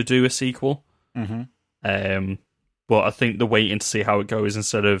hope to do a sequel. Mm-hmm. But I think the waiting to see how it goes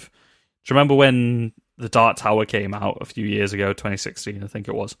instead of... Do you remember when The Dark Tower came out a few years ago, 2016, I think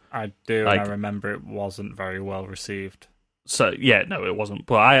it was? I do, and I remember it wasn't very well received. So, yeah, no, it wasn't.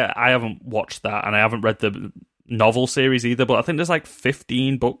 But I haven't watched that, and I haven't read the novel series either, but I think there's like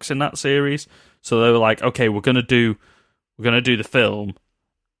 15 books in that series. So they were like, okay, we're gonna do the film,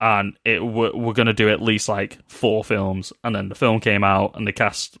 and we're gonna do at least like 4 films. And then the film came out, and they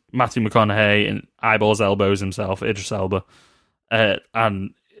cast Matthew McConaughey and eyeballs elbows himself, Idris Elba,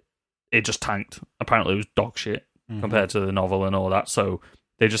 and it just tanked. Apparently, it was dog shit compared to the novel and all that. So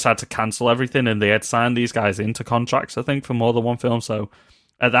they just had to cancel everything, and they had signed these guys into contracts, I think, for more than one film. So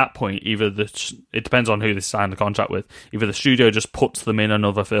at that point, it depends on who they sign the contract with. Either the studio just puts them in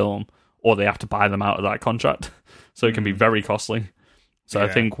another film, or they have to buy them out of that contract. So it can be very costly. So I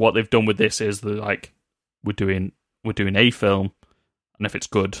think what they've done with this is they're like, we're doing a film, and if it's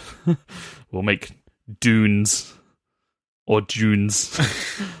good, we'll make Dunes or Dunes.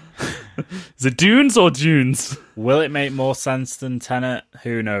 Is it Dunes or Dunes? Will it make more sense than Tenet?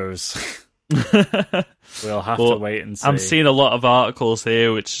 Who knows? We'll have to wait and see. I'm seeing a lot of articles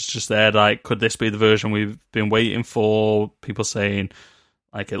here which is just there like, could this be the version we've been waiting for? People saying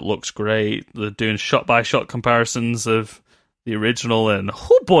like it looks great. They're doing shot by shot comparisons of the original, and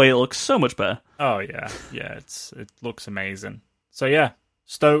oh boy, it looks so much better. Oh yeah, it looks amazing. So yeah,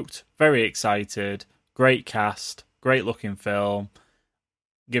 stoked, very excited, great cast, great looking film.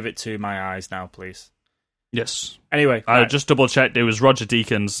 Give it to my eyes now, please. Yes. Anyway, I just double checked. It was Roger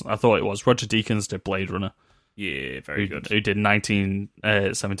Deakins. I thought it was Roger Deakins did Blade Runner. Yeah, very good. Who did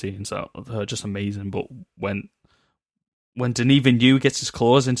 1917? So just amazing. But when Denis Villeneuve gets his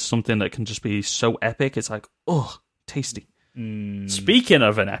claws into something that can just be so epic, it's like, oh, tasty. Speaking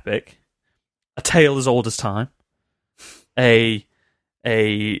of an epic, a tale as old as time, a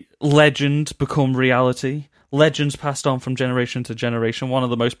legend become reality. Legends passed on from generation to generation. One of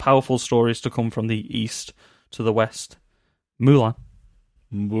the most powerful stories to come from the east to the west. Mulan.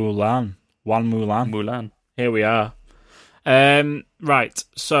 Mulan. Here we are. Right,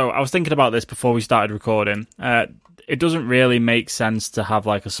 so I was thinking about this before we started recording. It doesn't really make sense to have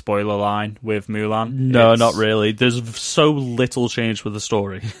like a spoiler line with Mulan. No, not really. There's so little change with the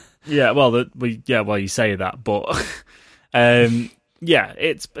story. Yeah, well, you say that, but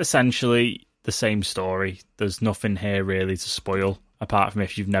it's essentially the same story. There's nothing here really to spoil, apart from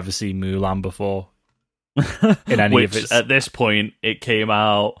if you've never seen Mulan before. In any of its... At this point, it came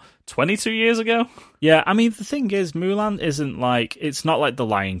out 22 years ago. Yeah, I mean, the thing is, Mulan isn't like... It's not like The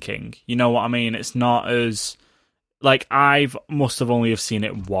Lion King. You know what I mean? It's not as... Like, must have only have seen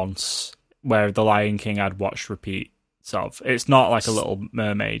it once, where The Lion King I'd watched repeats of. It's not like a Little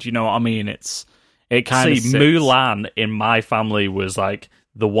Mermaid. You know what I mean? It kind of sits... Mulan in my family was like...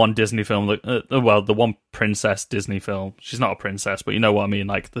 the one Disney film, the one princess Disney film. She's not a princess, but you know what I mean.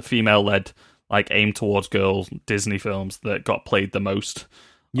 Like the female-led, like aimed towards girls Disney films that got played the most.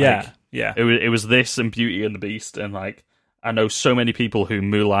 Yeah, like, yeah. It was this and Beauty and the Beast, and like I know so many people who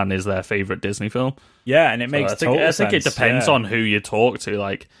Mulan is their favorite Disney film. Yeah, and it makes total sense. I think it depends on who you talk to.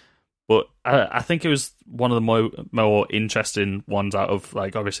 Like, but I think it was one of the more interesting ones out of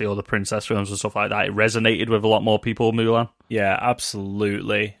like obviously all the princess films and stuff like that. It resonated with a lot more people. Mulan. Yeah,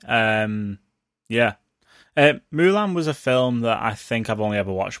 absolutely. Mulan was a film that I think I've only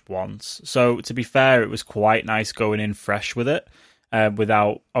ever watched once. So to be fair, it was quite nice going in fresh with it,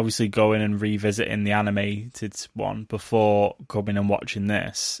 without obviously going and revisiting the animated one before coming and watching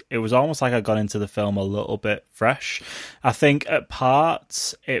this. It was almost like I got into the film a little bit fresh. I think at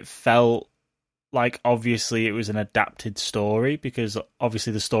parts it felt like obviously it was an adapted story, because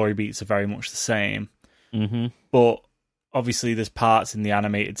obviously the story beats are very much the same. Mm-hmm. But obviously there's parts in the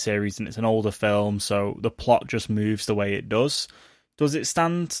animated series and it's an older film, so the plot just moves the way it does. Does it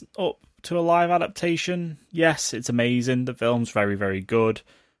stand up to a live adaptation? Yes, it's amazing. The film's very, very good.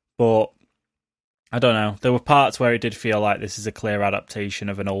 But I don't know. There were parts where it did feel like this is a clear adaptation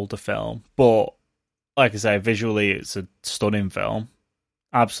of an older film. But like I say, visually it's a stunning film.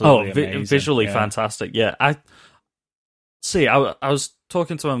 Absolutely amazing. Visually fantastic. Yeah, I was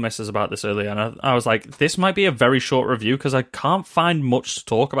talking to my missus about this earlier, and I was like, this might be a very short review because I can't find much to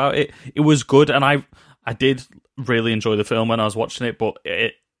talk about it. It was good, and I did really enjoy the film when I was watching it, but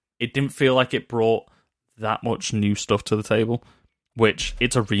it didn't feel like it brought that much new stuff to the table, which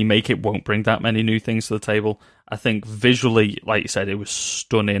it's a remake. It won't bring that many new things to the table. I think visually, like you said, it was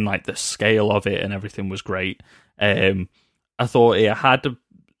stunning. Like the scale of it and everything was great. I thought it had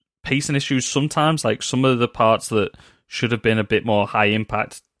pacing issues sometimes, like some of the parts that should have been a bit more high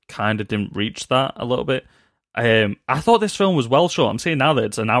impact kind of didn't reach that a little bit. I thought this film was well short. I'm seeing now that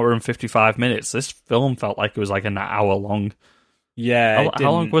it's an hour and 55 minutes. This film felt like it was like an hour long. Yeah.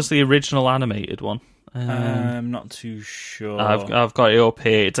 How long was the original animated one? I'm not too sure. I've got it up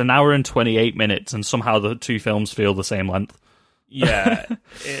here. It's an hour and 28 minutes, and somehow the two films feel the same length. Yeah,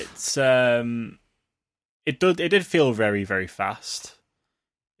 it's it did feel very, very fast.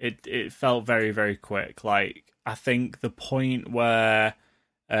 It felt very, very quick. Like I think the point where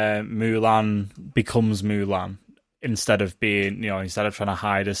Mulan becomes Mulan instead of trying to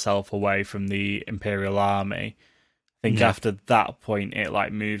hide herself away from the Imperial Army. I think after that point, it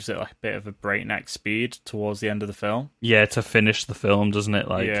like moves at like a bit of a breakneck speed towards the end of the film. Yeah, to finish the film, doesn't it?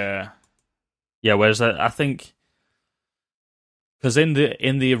 Like, yeah. Whereas I think Because in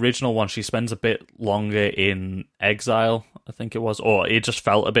the original one, she spends a bit longer in exile, I think it was, or it just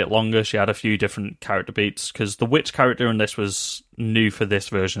felt a bit longer. She had a few different character beats, because the witch character in this was new for this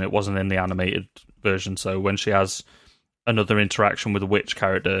version. It wasn't in the animated version, so when she has another interaction with the witch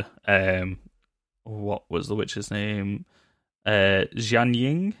character, what was the witch's name?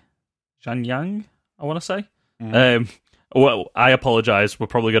 Zhanyang, I want to say. Well, I apologise. We're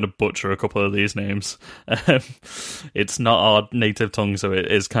probably going to butcher a couple of these names. It's not our native tongue, so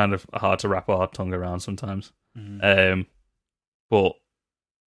it is kind of hard to wrap our tongue around sometimes. But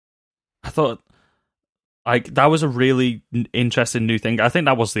I thought that was a really interesting new thing. I think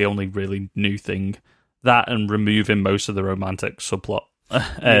that was the only really new thing. That and removing most of the romantic subplot.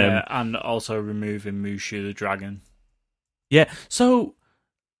 And also removing Mushu the dragon. Yeah, so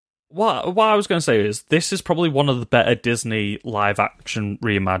what I was going to say is this is probably one of the better Disney live-action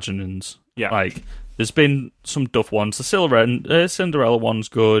reimaginings. Yeah. Like, there's been some duff ones. The Cinderella one's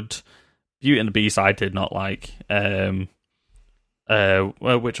good. Beauty and the Beast I did not like.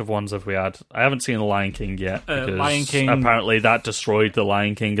 Which of ones have we had? I haven't seen The Lion King yet. Because Lion King. Apparently that destroyed The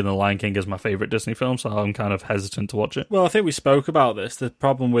Lion King, and The Lion King is my favourite Disney film, so I'm kind of hesitant to watch it. Well, I think we spoke about this. The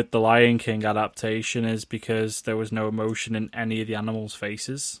problem with the Lion King adaptation is because there was no emotion in any of the animals'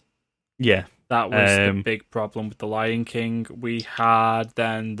 faces. Yeah. That was the big problem with the Lion King. We had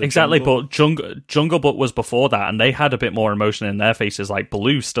then the but Jungle Book was before that, and they had a bit more emotion in their faces. Like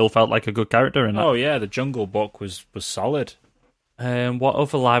Baloo still felt like a good character in that. Oh yeah, the Jungle Book was solid. What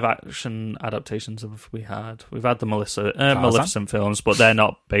other live action adaptations have we had? We've had the Maleficent films, but they're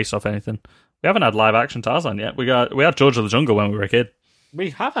not based off anything. We haven't had live action Tarzan yet. We had George of the Jungle when we were a kid. We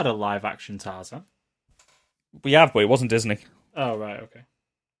have had a live action Tarzan. We have, but it wasn't Disney. Oh right, okay.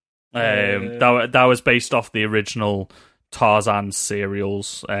 That was based off the original Tarzan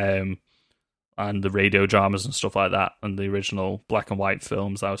serials, and the radio dramas and stuff like that, and the original black and white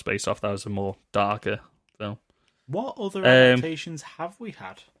films. That was based off. That was a more darker film. What other adaptations have we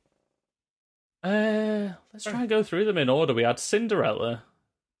had? Let's try and go through them in order. We had Cinderella,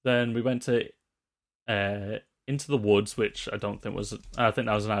 then we went to Into the Woods, which I think that was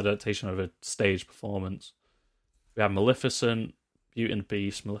an adaptation of a stage performance. We had Maleficent, Beauty and the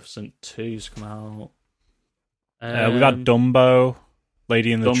Beast, Maleficent 2's come out. We've had Dumbo,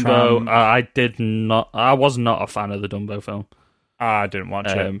 Lady and the Tramp. I was not a fan of the Dumbo film. I didn't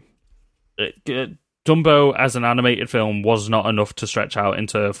watch it. Dumbo as an animated film was not enough to stretch out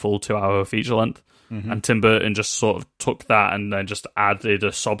into a full 2-hour feature length. Mm-hmm. And Tim Burton just sort of took that and then just added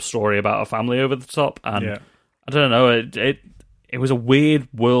a sob story about a family over the top. And I don't know, it was a weird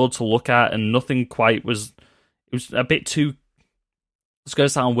world to look at, and nothing quite was. It was a bit too. It's going to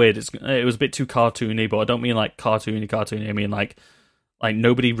sound weird. It was a bit too cartoony, but I don't mean like cartoony. I mean like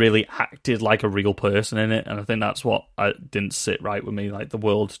nobody really acted like a real person in it, and I think that's what didn't sit right with me. Like the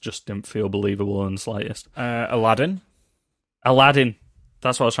world just didn't feel believable in the slightest. Aladdin.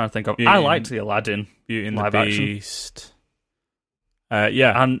 That's what I was trying to think of. I liked the Aladdin Beauty and live the Beast.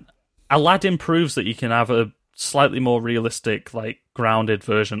 And Aladdin proves that you can have a slightly more realistic, like grounded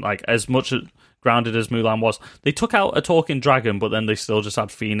version, like as much grounded as Mulan was. They took out a talking dragon, but then they still just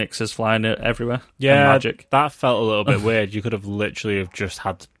had phoenixes flying everywhere. Yeah, magic. That felt a little bit weird. You could have literally just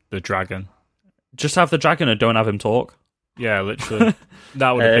had the dragon. Just have the dragon and don't have him talk. Yeah, literally.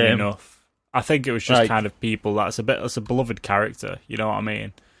 That would have been enough. I think it was just kind of people. That's a beloved character. You know what I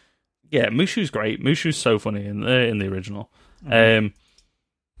mean? Yeah, Mushu's great. Mushu's so funny in the original. Mm-hmm.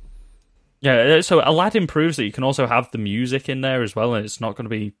 So Aladdin proves that you can also have the music in there as well, and it's not going to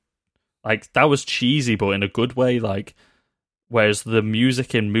be like that was cheesy, but in a good way. Like, whereas the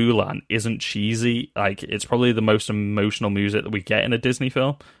music in Mulan isn't cheesy. Like, it's probably the most emotional music that we get in a Disney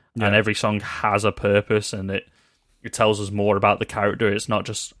film, and every song has a purpose, and it tells us more about the character. It's not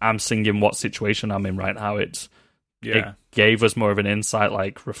just I'm singing what situation I'm in right now. It gave us more of an insight,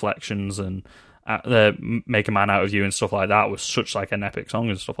 like reflections and Make a Man Out of You and stuff like that was such like an epic song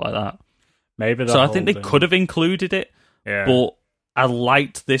and stuff like that. Maybe so I think they could have included it, but I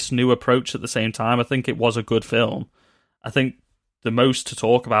liked this new approach at the same time. I think it was a good film. I think the most to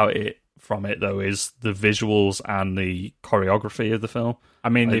talk about it from it though is the visuals and the choreography of the film. I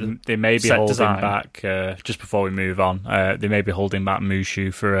mean, they may be holding back, just before we move on, they may be holding back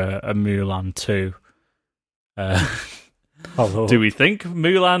Mushu for a Mulan 2. Do we think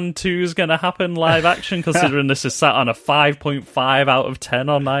Mulan 2 is going to happen live action, considering this is sat on a 5.5 out of 10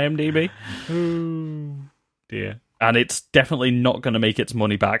 on IMDb? Ooh, dear. And it's definitely not going to make its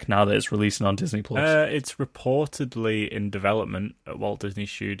money back now that it's releasing on Disney+. It's reportedly in development at Walt Disney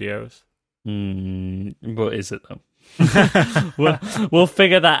Studios. But is it though? we'll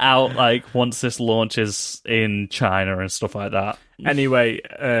figure that out like once this launches in China and stuff like that. Anyway,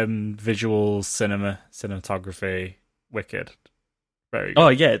 visual cinematography, wicked. Very good. Oh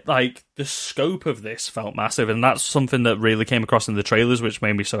yeah, like the scope of this felt massive, and that's something that really came across in the trailers, which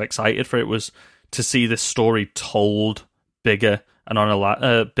made me so excited for it, was to see this story told bigger and on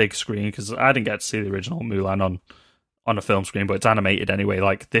a big screen, because I didn't get to see the original Mulan on a film screen, but it's animated anyway.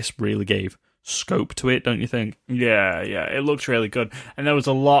 Like, this really gave scope to it, don't you think? Yeah, it looked really good, and there was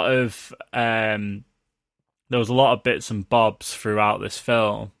a lot of bits and bobs throughout this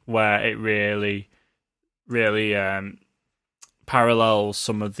film where it really parallels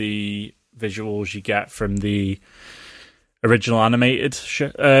some of the visuals you get from the original animated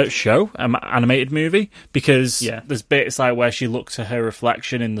animated movie, because there's bits like where she looks at her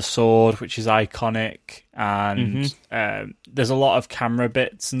reflection in the sword, which is iconic, and there's a lot of camera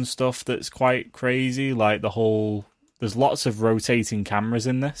bits and stuff that's quite crazy, like there's lots of rotating cameras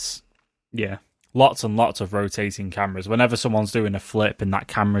in this. Yeah. Lots and lots of rotating cameras. Whenever someone's doing a flip and that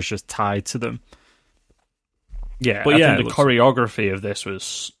camera's just tied to them. Yeah, but I think the choreography of this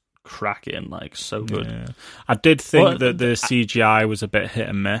was cracking, like, so good. Yeah. I did think that the CGI was a bit hit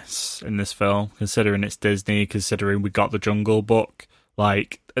and miss in this film, considering it's Disney, considering we got the Jungle Book.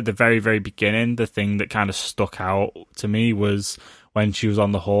 Like, at the very, very beginning, the thing that kind of stuck out to me was when she was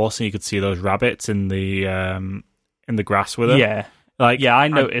on the horse and you could see those rabbits in the grass with her. Yeah. I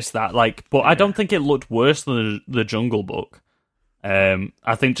noticed that. Like, but I don't think it looked worse than the Jungle Book.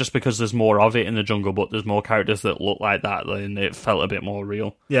 I think just because there's more of it in the Jungle Book, there's more characters that look like that, and it felt a bit more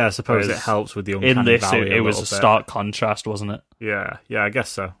real. Yeah, I suppose it helps with the uncanny in this. valley It was a stark contrast, wasn't it? Yeah, I guess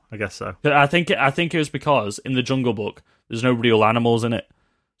so. I think it was because in the Jungle Book, there's no real animals in it,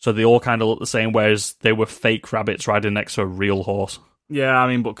 so they all kind of look the same. Whereas they were fake rabbits riding next to a real horse. Yeah, I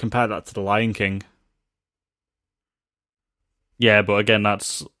mean, but compare that to the Lion King. Yeah, but again,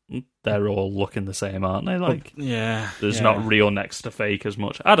 they're all looking the same, aren't they? Like, there's not real next to fake as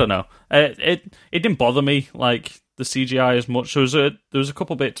much. I don't know. It didn't bother me, like, the CGI as much. There was a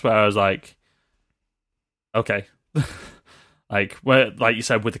couple bits where I was like, okay. Like, where, like you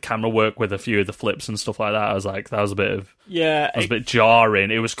said, with the camera work, with a few of the flips and stuff like that, I was like, that was a bit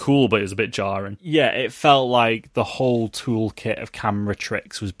jarring. It was cool, but it was a bit jarring. Yeah, it felt like the whole toolkit of camera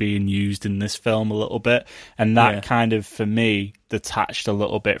tricks was being used in this film a little bit, and that kind of, for me, detached a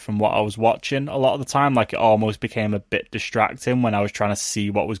little bit from what I was watching a lot of the time. Like, it almost became a bit distracting when I was trying to see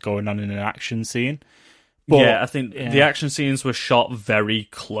what was going on in an action scene. But, I think the action scenes were shot very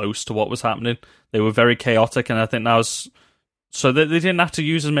close to what was happening. They were very chaotic, and I think that was... So they didn't have to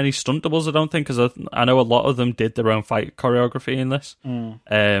use as many stunt doubles, I don't think, because I know a lot of them did their own fight choreography in this.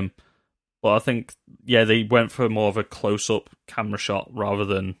 But I think, they went for more of a close-up camera shot rather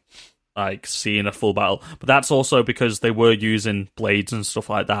than, like, seeing a full battle. But that's also because they were using blades and stuff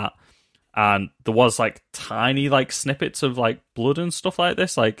like that. And there was, like, tiny, like, snippets of, like, blood and stuff like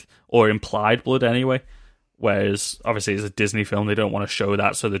this, like, or implied blood anyway. Whereas, obviously, it's a Disney film, they don't want to show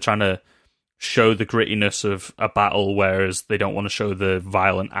that, so they're trying to show the grittiness of a battle, whereas they don't want to show the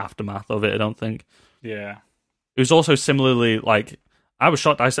violent aftermath of it, I don't think. Yeah. It was also similarly, like, I was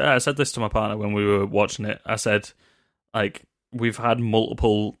shocked. I said this to my partner when we were watching it. I said, like, we've had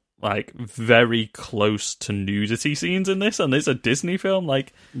multiple, like, very close to nudity scenes in this, and it's a Disney film.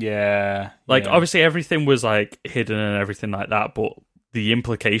 Like, obviously everything was, like, hidden and everything like that, but the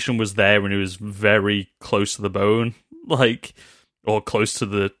implication was there, and it was very close to the bone, like, or close to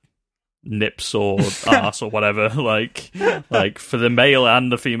the nips or arse or whatever, like for the male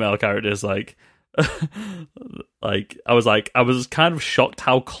and the female characters, like I was kind of shocked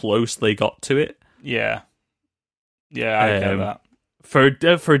how close they got to it. I get that. For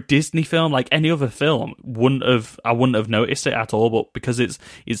a Disney film, like any other film, I wouldn't have noticed it at all, but because it's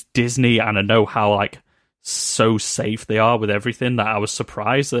Disney and I know how, like, so safe they are with everything, that I was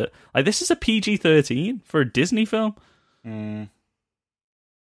surprised that, like, this is a PG-13 for a Disney film.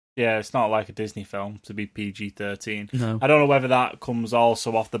 Yeah, it's not like a Disney film to be PG-13. No. I don't know whether that comes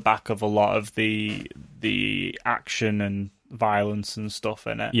also off the back of a lot of the action and violence and stuff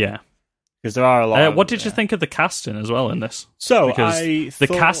in it. Yeah. Because there are a lot what did you think of the casting as well in this? So, because the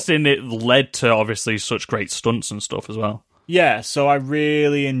casting, it led to, obviously, such great stunts and stuff as well. Yeah, so I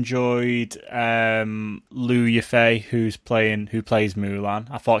really enjoyed Liu Yifei, who plays Mulan.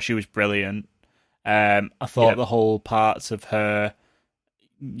 I thought she was brilliant. I thought the whole parts of her,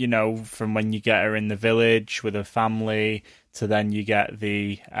 you know, from when you get her in the village with her family to then you get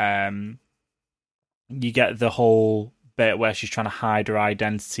the whole bit where she's trying to hide her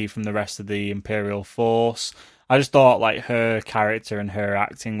identity from the rest of the Imperial force. I just thought, like, her character and her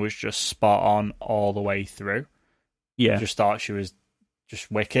acting was just spot on all the way through. Yeah. I just thought she was just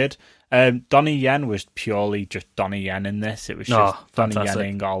wicked. Donnie Yen was purely just Donnie Yen in this. It was just Donnie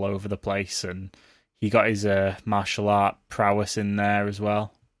Yenning all over the place, and he got his martial art prowess in there as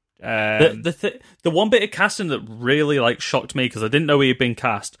well. The one bit of casting that really like shocked me, because I didn't know he had been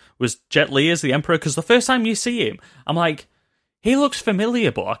cast, was Jet Li as the Emperor. Because the first time you see him, I'm like, he looks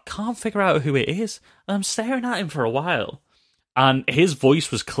familiar, but I can't figure out who it is. And I'm staring at him for a while, and his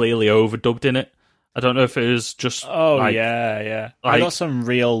voice was clearly overdubbed in it. I don't know if it was just... yeah. I got some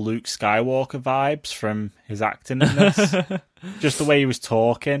real Luke Skywalker vibes from his acting in this. Just the way he was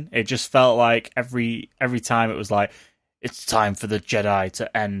talking. It just felt like every time it was like, it's time for the Jedi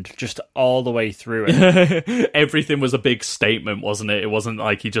to end, just all the way through it. Everything was a big statement, wasn't it? It wasn't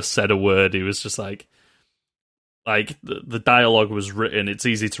like he just said a word. He was just like the dialogue was written. It's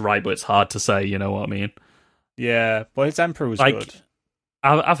easy to write, but it's hard to say, you know what I mean? Yeah, but his Emperor was good.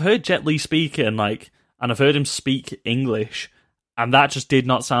 I've heard Jet Li speak and I've heard him speak English, and that just did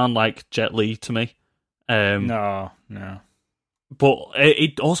not sound like Jet Li to me. No. But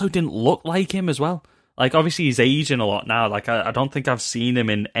it also didn't look like him as well. Like, obviously he's aging a lot now. Like, I don't think I've seen him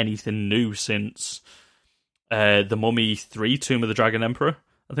in anything new since The Mummy 3, Tomb of the Dragon Emperor,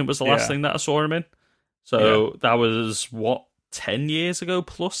 I think was the last thing that I saw him in. So that was, 10 years ago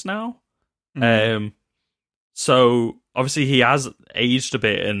plus now? So obviously he has aged a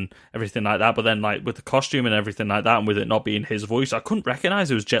bit and everything like that, but then like with the costume and everything like that, and with it not being his voice, I couldn't recognize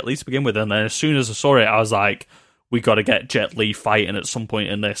it was Jet Li to begin with. And then as soon as I saw it, I was like, we got to get Jet Li fighting at some point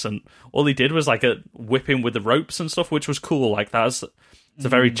in this. And all he did was like a whipping with the ropes and stuff, which was cool. Like it's a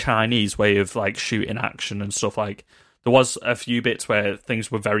very Chinese way of like shooting action and stuff. Like there was a few bits where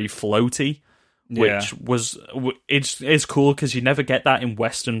things were very floaty, which was it's cool because you never get that in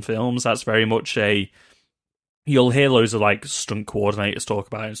Western films. That's very much you'll hear loads of like stunt coordinators talk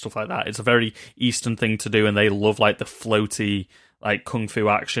about it and stuff like that. It's a very Eastern thing to do, and they love like the floaty like kung fu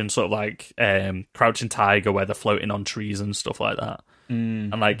action, sort of like Crouching Tiger, where they're floating on trees and stuff like that.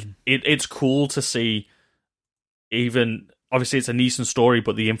 And like it's cool to see. Even obviously it's an Eastern story,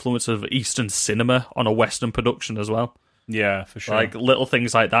 but the influence of Eastern cinema on a Western production as well. Yeah, for sure. Like little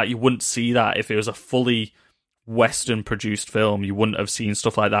things like that, you wouldn't see that if it was a fully Western produced film. You wouldn't have seen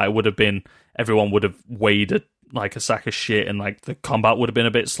stuff like that. It would have been, everyone would have weighed like a sack of shit, and like the combat would have been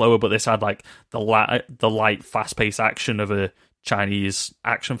a bit slower, but this had like the light fast paced action of a Chinese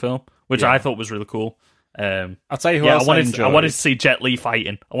action film, which I thought was really cool. I'll tell you who else I wanted to see Jet Li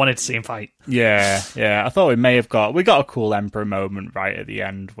fighting. I wanted to see him fight. Yeah. I thought we got a cool Emperor moment right at the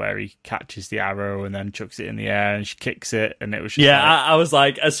end where he catches the arrow and then chucks it in the air and she kicks it, and it was just I was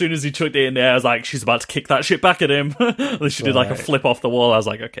like, as soon as he chucked it in the air, I was like, she's about to kick that shit back at him. And she did like a flip off the wall. I was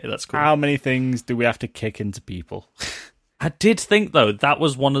like, okay, that's cool. How many things do we have to kick into people? I did think though that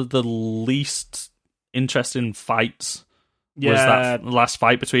was one of the least interesting fights. Was that last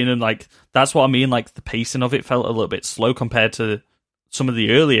fight between them? Like, that's what I mean. Like, the pacing of it felt a little bit slow compared to some of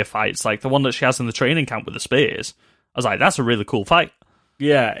the earlier fights, like the one that she has in the training camp with the spears. I was like, that's a really cool fight.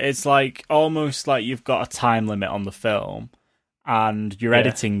 Yeah, it's like almost like you've got a time limit on the film, and you're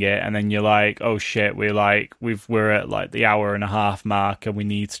editing it, and then you're like, oh shit, we're at like the hour and a half mark, and we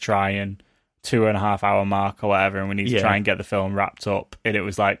need to try and 2.5 hour mark or whatever, and we need to try and get the film wrapped up. And it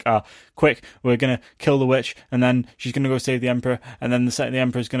was like, quick, we're gonna kill the witch, and then she's gonna go save the Emperor, and then the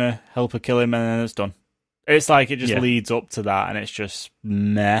Emperor's gonna help her kill him, and then it's done. It's like it just leads up to that, and it's just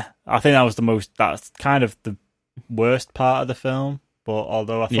meh. I think that's kind of the worst part of the film. But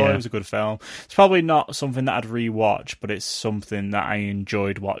although I thought it was a good film, it's probably not something that I'd rewatch, but it's something that I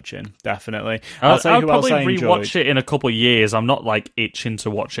enjoyed watching, definitely. I'll probably rewatch it in a couple of years. I'm not like itching to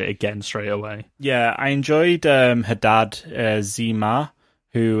watch it again straight away. Yeah, I enjoyed her dad, Zima,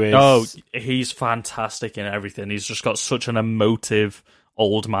 who is... Oh, he's fantastic in everything. He's just got such an emotive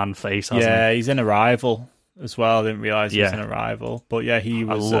old man face, hasn't he? Yeah, he's in Arrival as well. I didn't realise he was in Arrival. But yeah, he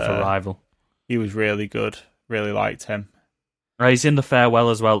was... I love Arrival. He was really good. Really liked him. He's in The Farewell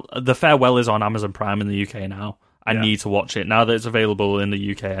as well. The Farewell is on Amazon Prime in the UK now. I need to watch it. Now that it's available in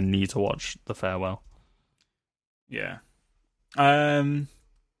the UK, I need to watch The Farewell. Yeah. Also,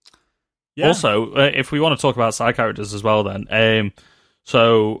 if we want to talk about side characters as well then,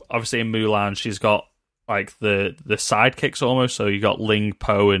 so obviously in Mulan, she's got like the sidekicks almost. So you got Ling,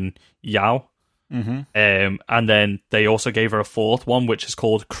 Po, and Yao. Mm-hmm. And then they also gave her a fourth one, which is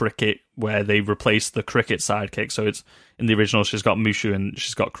called Cricket, where they replaced the Cricket sidekick. So it's in the original, she's got Mushu and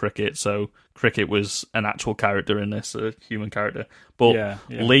she's got Cricket. So Cricket was an actual character in this, a human character. But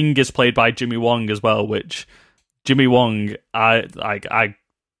Ling is played by Jimmy Wong as well, which Jimmy Wong, I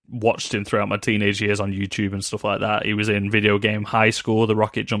watched him throughout my teenage years on YouTube and stuff like that. He was in Video Game High School, the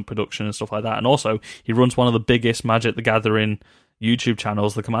Rocket Jump production and stuff like that. And also, he runs one of the biggest Magic the Gathering YouTube channel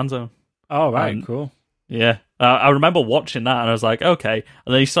is The Command Zone. Oh, right, cool. Yeah, I remember watching that, and I was like, okay.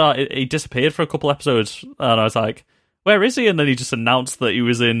 And then he disappeared for a couple episodes, and I was like, where is he? And then he just announced that he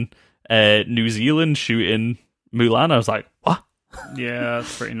was in New Zealand shooting Mulan. I was like, what? Yeah,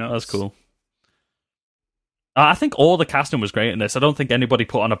 that's pretty nuts. That's cool. I think all the casting was great in this. I don't think anybody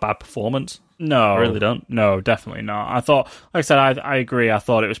put on a bad performance. No, I really don't. No, definitely not. I thought, like I said, I agree. I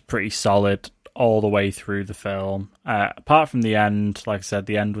thought it was pretty solid all the way through the film. Apart from the end, like I said,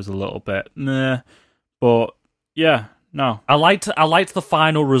 the end was a little bit meh. But yeah, no. I liked the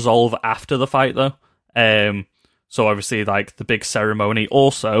final resolve after the fight though. So obviously, like the big ceremony.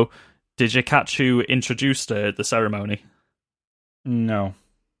 Also, did you catch who introduced the ceremony? No.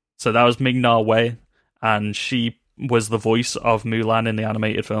 So that was Ming-Na Wen, and she was the voice of Mulan in the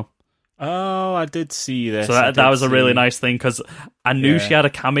animated film. Oh, I did see this. So that was a really nice thing, because I knew she had a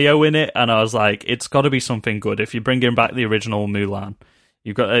cameo in it, and I was like, it's got to be something good. If you're bringing back the original Mulan,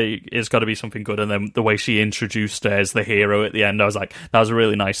 it's got to be something good. And then the way she introduced her as the hero at the end, I was like, that was a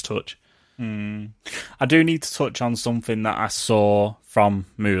really nice touch. I do need to touch on something that I saw from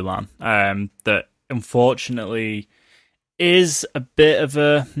Mulan that unfortunately is a bit of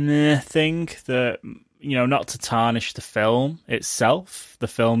a meh thing. That, you know, not to tarnish the film itself. The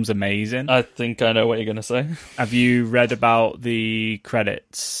film's amazing. I think I know what you're going to say. Have you read about the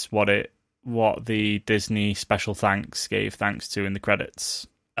credits? What the Disney special thanks gave thanks to in the credits?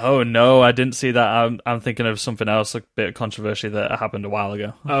 Oh no, I didn't see that. I'm thinking of something else, a bit of controversy that happened a while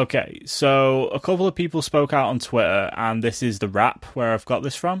ago. Okay, so a couple of people spoke out on Twitter, and this is the wrap where I've got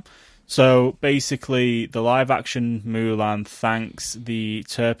this from. So basically, the live-action Mulan thanks the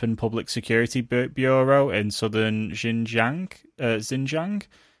Turpan Public Security Bureau in southern Xinjiang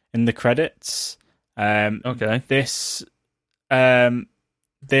in the credits. Okay. This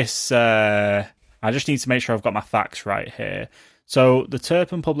I just need to make sure I've got my facts right here. So the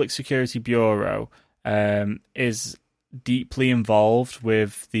Turpan Public Security Bureau is deeply involved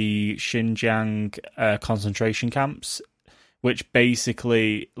with the Xinjiang concentration camps, which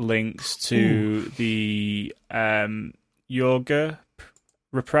basically links to the Uyghur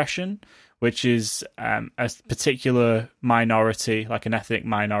repression, which is a particular minority, like an ethnic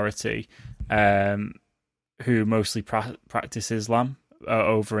minority, who mostly practice Islam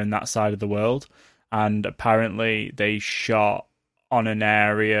over in that side of the world. And apparently they shot on an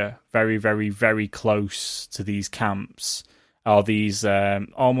area very, very, very close to these camps, or these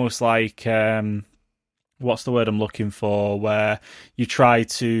almost like what's the word I'm looking for, where you try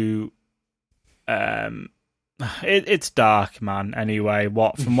to it's dark, man. Anyway,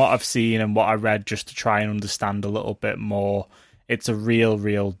 from what I've seen and what I read, just to try and understand a little bit more, it's a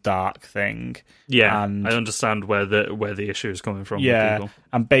real dark thing. Yeah, and I understand where the issue is coming from. Yeah, with people.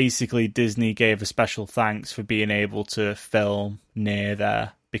 And basically Disney gave a special thanks for being able to film near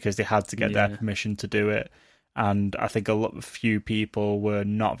there, because they had to get their permission to do it. And I think a few people were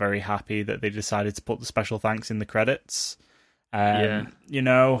not very happy that they decided to put the special thanks in the credits. You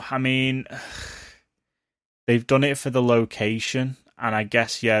know, I mean, they've done it for the location, and I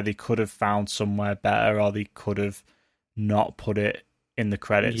guess, they could have found somewhere better, or they could have not put it in the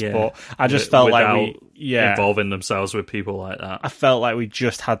credits. But I just felt like involving themselves with people like that. I felt like we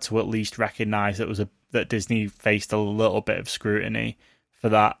just had to at least recognise that Disney faced a little bit of scrutiny for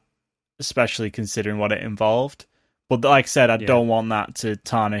that, especially considering what it involved. But like I said, I don't want that to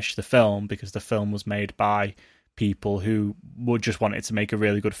tarnish the film, because the film was made by people who would just want it to make a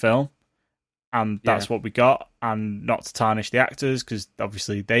really good film. And that's what we got. And not to tarnish the actors, because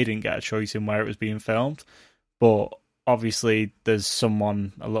obviously they didn't get a choice in where it was being filmed. But obviously there's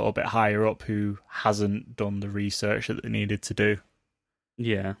someone a little bit higher up who hasn't done the research that they needed to do.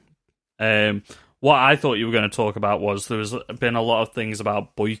 Yeah. What I thought you were going to talk about was there's been a lot of things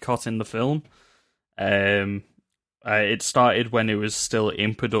about boycotting the film. It started when it was still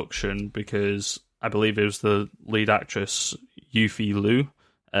in production, because I believe it was the lead actress, Yufei Liu.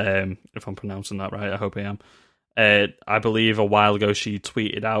 If I'm pronouncing that right, I hope I am. I believe a while ago she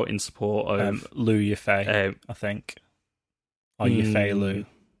tweeted out in support of Liu Yufei, I think. Or Yufei Liu.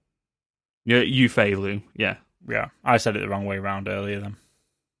 Yeah, Yufei Liu, yeah. Yeah, I said it the wrong way around earlier then.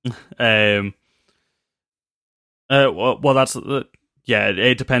 Well, that's...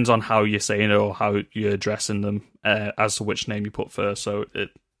 it depends on how you're saying it or how you're addressing them as to which name you put first, so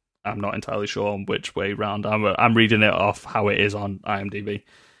I'm not entirely sure on which way round. I'm reading it off how it is on IMDb.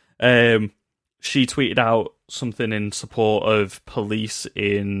 She tweeted out something in support of police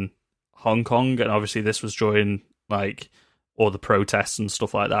in Hong Kong, and obviously this was during all the protests and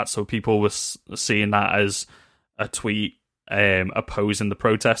stuff like that, so people were seeing that as a tweet opposing the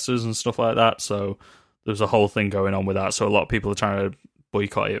protesters and stuff like that, so there's a whole thing going on with that. So a lot of people are trying to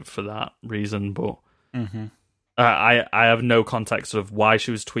boycott it for that reason. But I have no context of why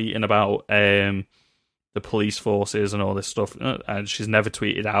she was tweeting about the police forces and all this stuff, and she's never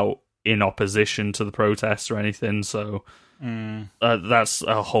tweeted out in opposition to the protests or anything. So that's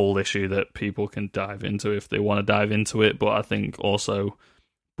a whole issue that people can dive into if they want to dive into it. But I think also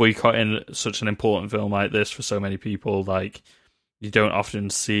boycotting such an important film like this for so many people, like, you don't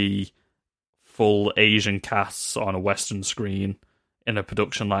often see full Asian casts on a Western screen in a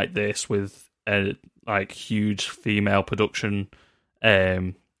production like this with a huge female production,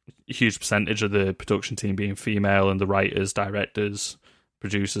 huge percentage of the production team being female, and the writers, directors,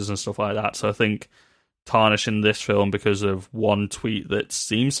 producers and stuff like that. So I think tarnishing this film because of one tweet that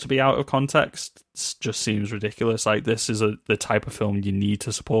seems to be out of context just seems ridiculous. Like, this is the type of film you need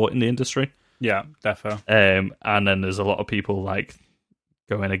to support in the industry. Yeah, defo. And then there's a lot of people like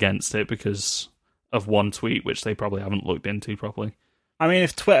going against it because of one tweet, which they probably haven't looked into properly. I mean,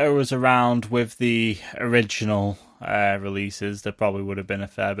 if Twitter was around with the original releases, there probably would have been a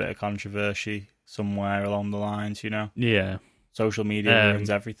fair bit of controversy somewhere along the lines, you know? Yeah. Social media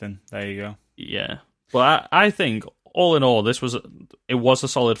ruins everything. There you go. Yeah. Well, I think, all in all, it was a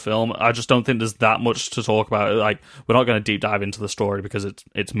solid film. I just don't think there's that much to talk about. Like, we're not going to deep dive into the story because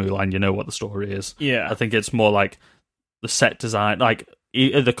it's Mulan. You know what the story is. Yeah. I think it's more like the set design, like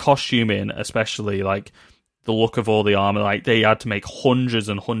the costuming, especially, like the look of all the armor. Like, they had to make hundreds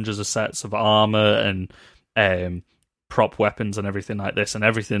and hundreds of sets of armor and prop weapons and everything like this, and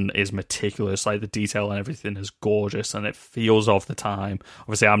everything is meticulous. Like, the detail and everything is gorgeous, and it feels of the time.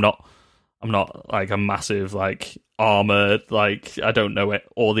 Obviously, I'm not like a massive like armor, like I don't know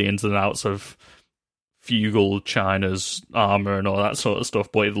all the ins and outs of feudal China's armor and all that sort of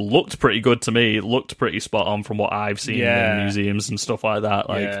stuff, but it looked pretty good to me. It looked pretty spot on from what I've seen in museums and stuff like that.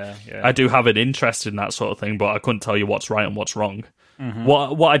 Like, I do have an interest in that sort of thing, but I couldn't tell you what's right and what's wrong.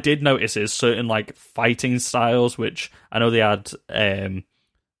 What I did notice is certain like fighting styles, which I know they had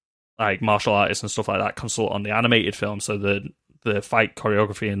like martial artists and stuff like that consult on the animated film, so the fight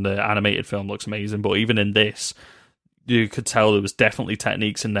choreography in the animated film looks amazing, but even in this, you could tell there was definitely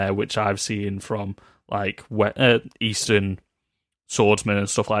techniques in there which I've seen from like Eastern swordsmen and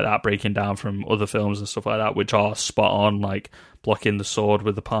stuff like that, breaking down from other films and stuff like that, which are spot on, like blocking the sword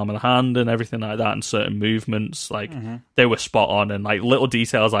with the palm of the hand and everything like that, and certain movements, like they were spot on, and like little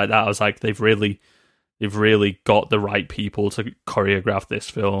details like that. I was like, they've really got the right people to choreograph this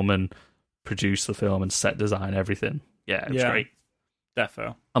film and produce the film and set design everything. Yeah, it was great.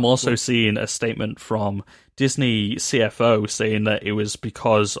 Defo. I'm also seeing a statement from Disney CFO saying that it was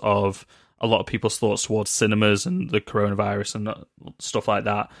because of a lot of people's thoughts towards cinemas and the coronavirus and stuff like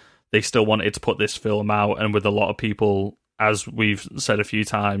that. They still wanted to put this film out, and with a lot of people, as we've said a few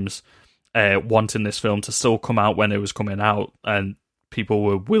times, wanting this film to still come out when it was coming out, and people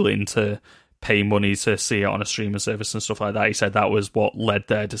were willing to pay money to see it on a streaming service and stuff like that. He said that was what led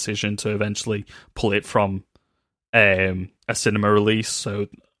their decision to eventually pull it from a cinema release. So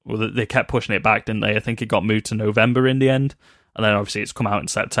they kept pushing it back, didn't they? I think it got moved to November in the end, and then obviously it's come out in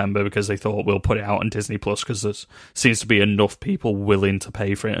September because they thought we'll put it out on Disney Plus because there seems to be enough people willing to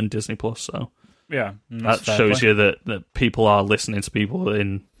pay for it on Disney Plus. So yeah, that shows you that people are listening to people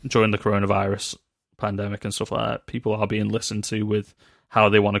during the coronavirus pandemic and stuff like that. People are being listened to with how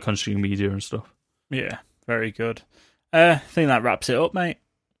they want to consume media and stuff. Yeah, very good. I think that wraps it up, mate.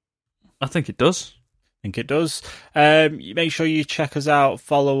 I think it does. Make sure you check us out.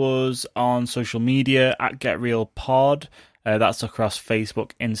 Follow us on social media at GetRealPod. That's across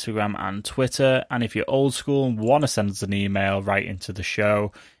Facebook, Instagram, and Twitter. And if you're old school and want to send us an email right into the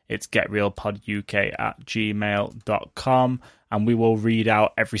show, it's getrealpoduk@gmail.com, and we will read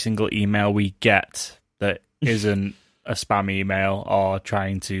out every single email we get that isn't a spam email or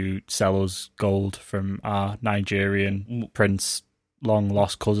trying to sell us gold from our Nigerian prince long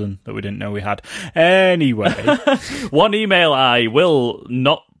lost cousin that we didn't know we had. Anyway, one email I will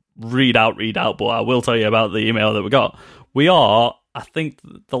not read out, but I will tell you about the email that we got. We are, I think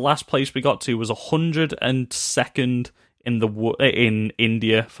the last place we got to was 102nd in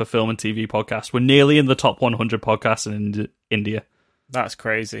India for film and TV podcasts. We're nearly in the top 100 podcasts in India. That's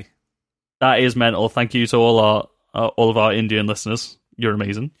crazy. That is mental. Thank you to all of our Indian listeners. You're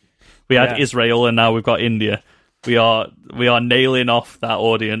amazing. We had Israel, and now we've got India. We are nailing off that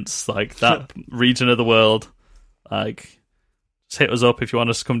audience, like that region of the world. Like, just hit us up if you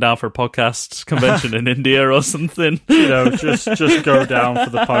want us to come down for a podcast convention in India or something. Just go down for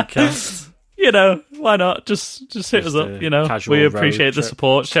the podcast. why not? Just hit us up. We appreciate the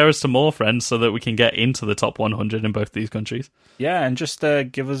support. Share us to more friends so that we can get into the top 100 in both these countries. Yeah, and just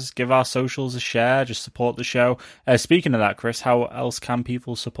give our socials a share. Just support the show. Speaking of that, Chris, how else can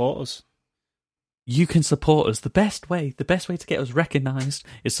people support us? You can support us. The best way to get us recognised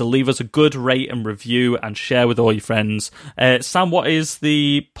is to leave us a good rate and review and share with all your friends. Sam, what is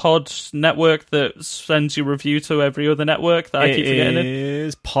the pod network that sends you review to every other network that I keep forgetting? It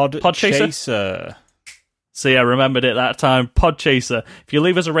is Podchaser. See, I remembered it that time. Podchaser. If you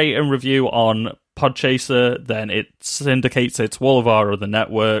leave us a rate and review on Podchaser, then it syndicates it to all of our other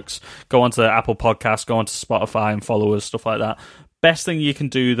networks. Go onto Apple Podcasts, go onto Spotify and follow us, stuff like that. Best thing you can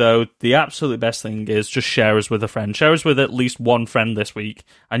do, though, the absolute best thing is just share us with a friend. Share us with at least one friend this week,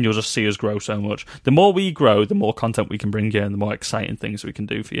 and you'll just see us grow so much. The more we grow, the more content we can bring you, and the more exciting things we can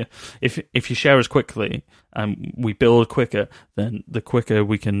do for you. If you share us quickly, and we build quicker, then the quicker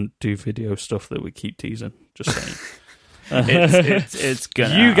we can do video stuff that we keep teasing. Just saying. It's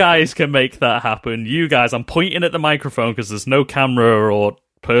gonna You guys can make that happen. You guys, I'm pointing at the microphone because there's no camera or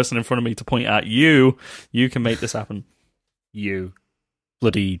person in front of me to point at. You can make this happen. You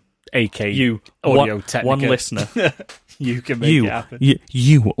bloody AK you Audio Technica. One listener. You can make it happen.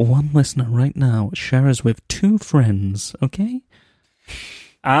 You one listener right now. Share us with 2 friends, okay?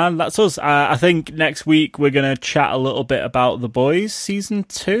 And that's us. I think next week we're going to chat a little bit about The Boys Season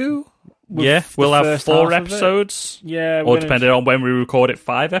 2. Yeah, we'll have 4 episodes. Yeah, or depending on when we record it,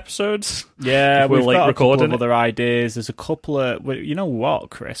 5 episodes. Yeah, we've got a couple of other ideas. There's a couple of... You know what,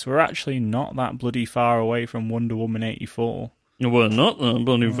 Chris? We're actually not that bloody far away from Wonder Woman 84. We're not that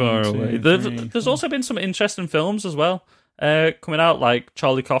bloody far away. There's also been some interesting films as well coming out, like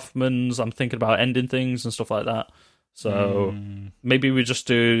Charlie Kaufman's I'm Thinking About Ending Things and stuff like that. So maybe we just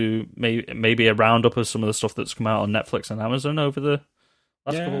do maybe a roundup of some of the stuff that's come out on Netflix and Amazon over the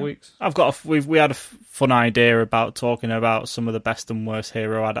last couple of weeks. We had a fun idea about talking about some of the best and worst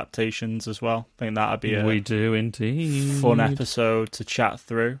hero adaptations as well. I think that'd be we do indeed fun episode to chat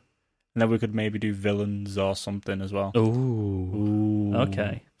through. And then we could maybe do villains or something as well. Ooh.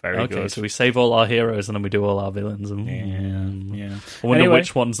 Okay. Very good. So we save all our heroes and then we do all our villains. Yeah. I wonder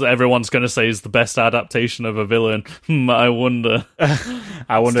which ones everyone's going to say is the best adaptation of a villain. I wonder.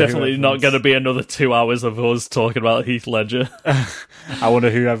 It's definitely not going to be another 2 hours of us talking about Heath Ledger. I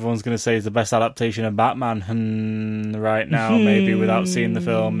wonder who everyone's going to say is the best adaptation of Batman. Right now, maybe without seeing the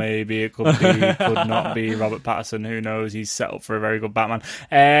film, maybe it could not be Robert Pattinson. Who knows? He's set up for a very good Batman.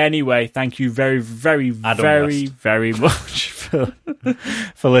 Anyway, thank you very, very, very much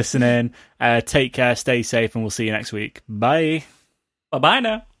for listening. Take care, stay safe, and we'll see you next week. Bye. Bye-bye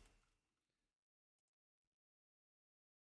now.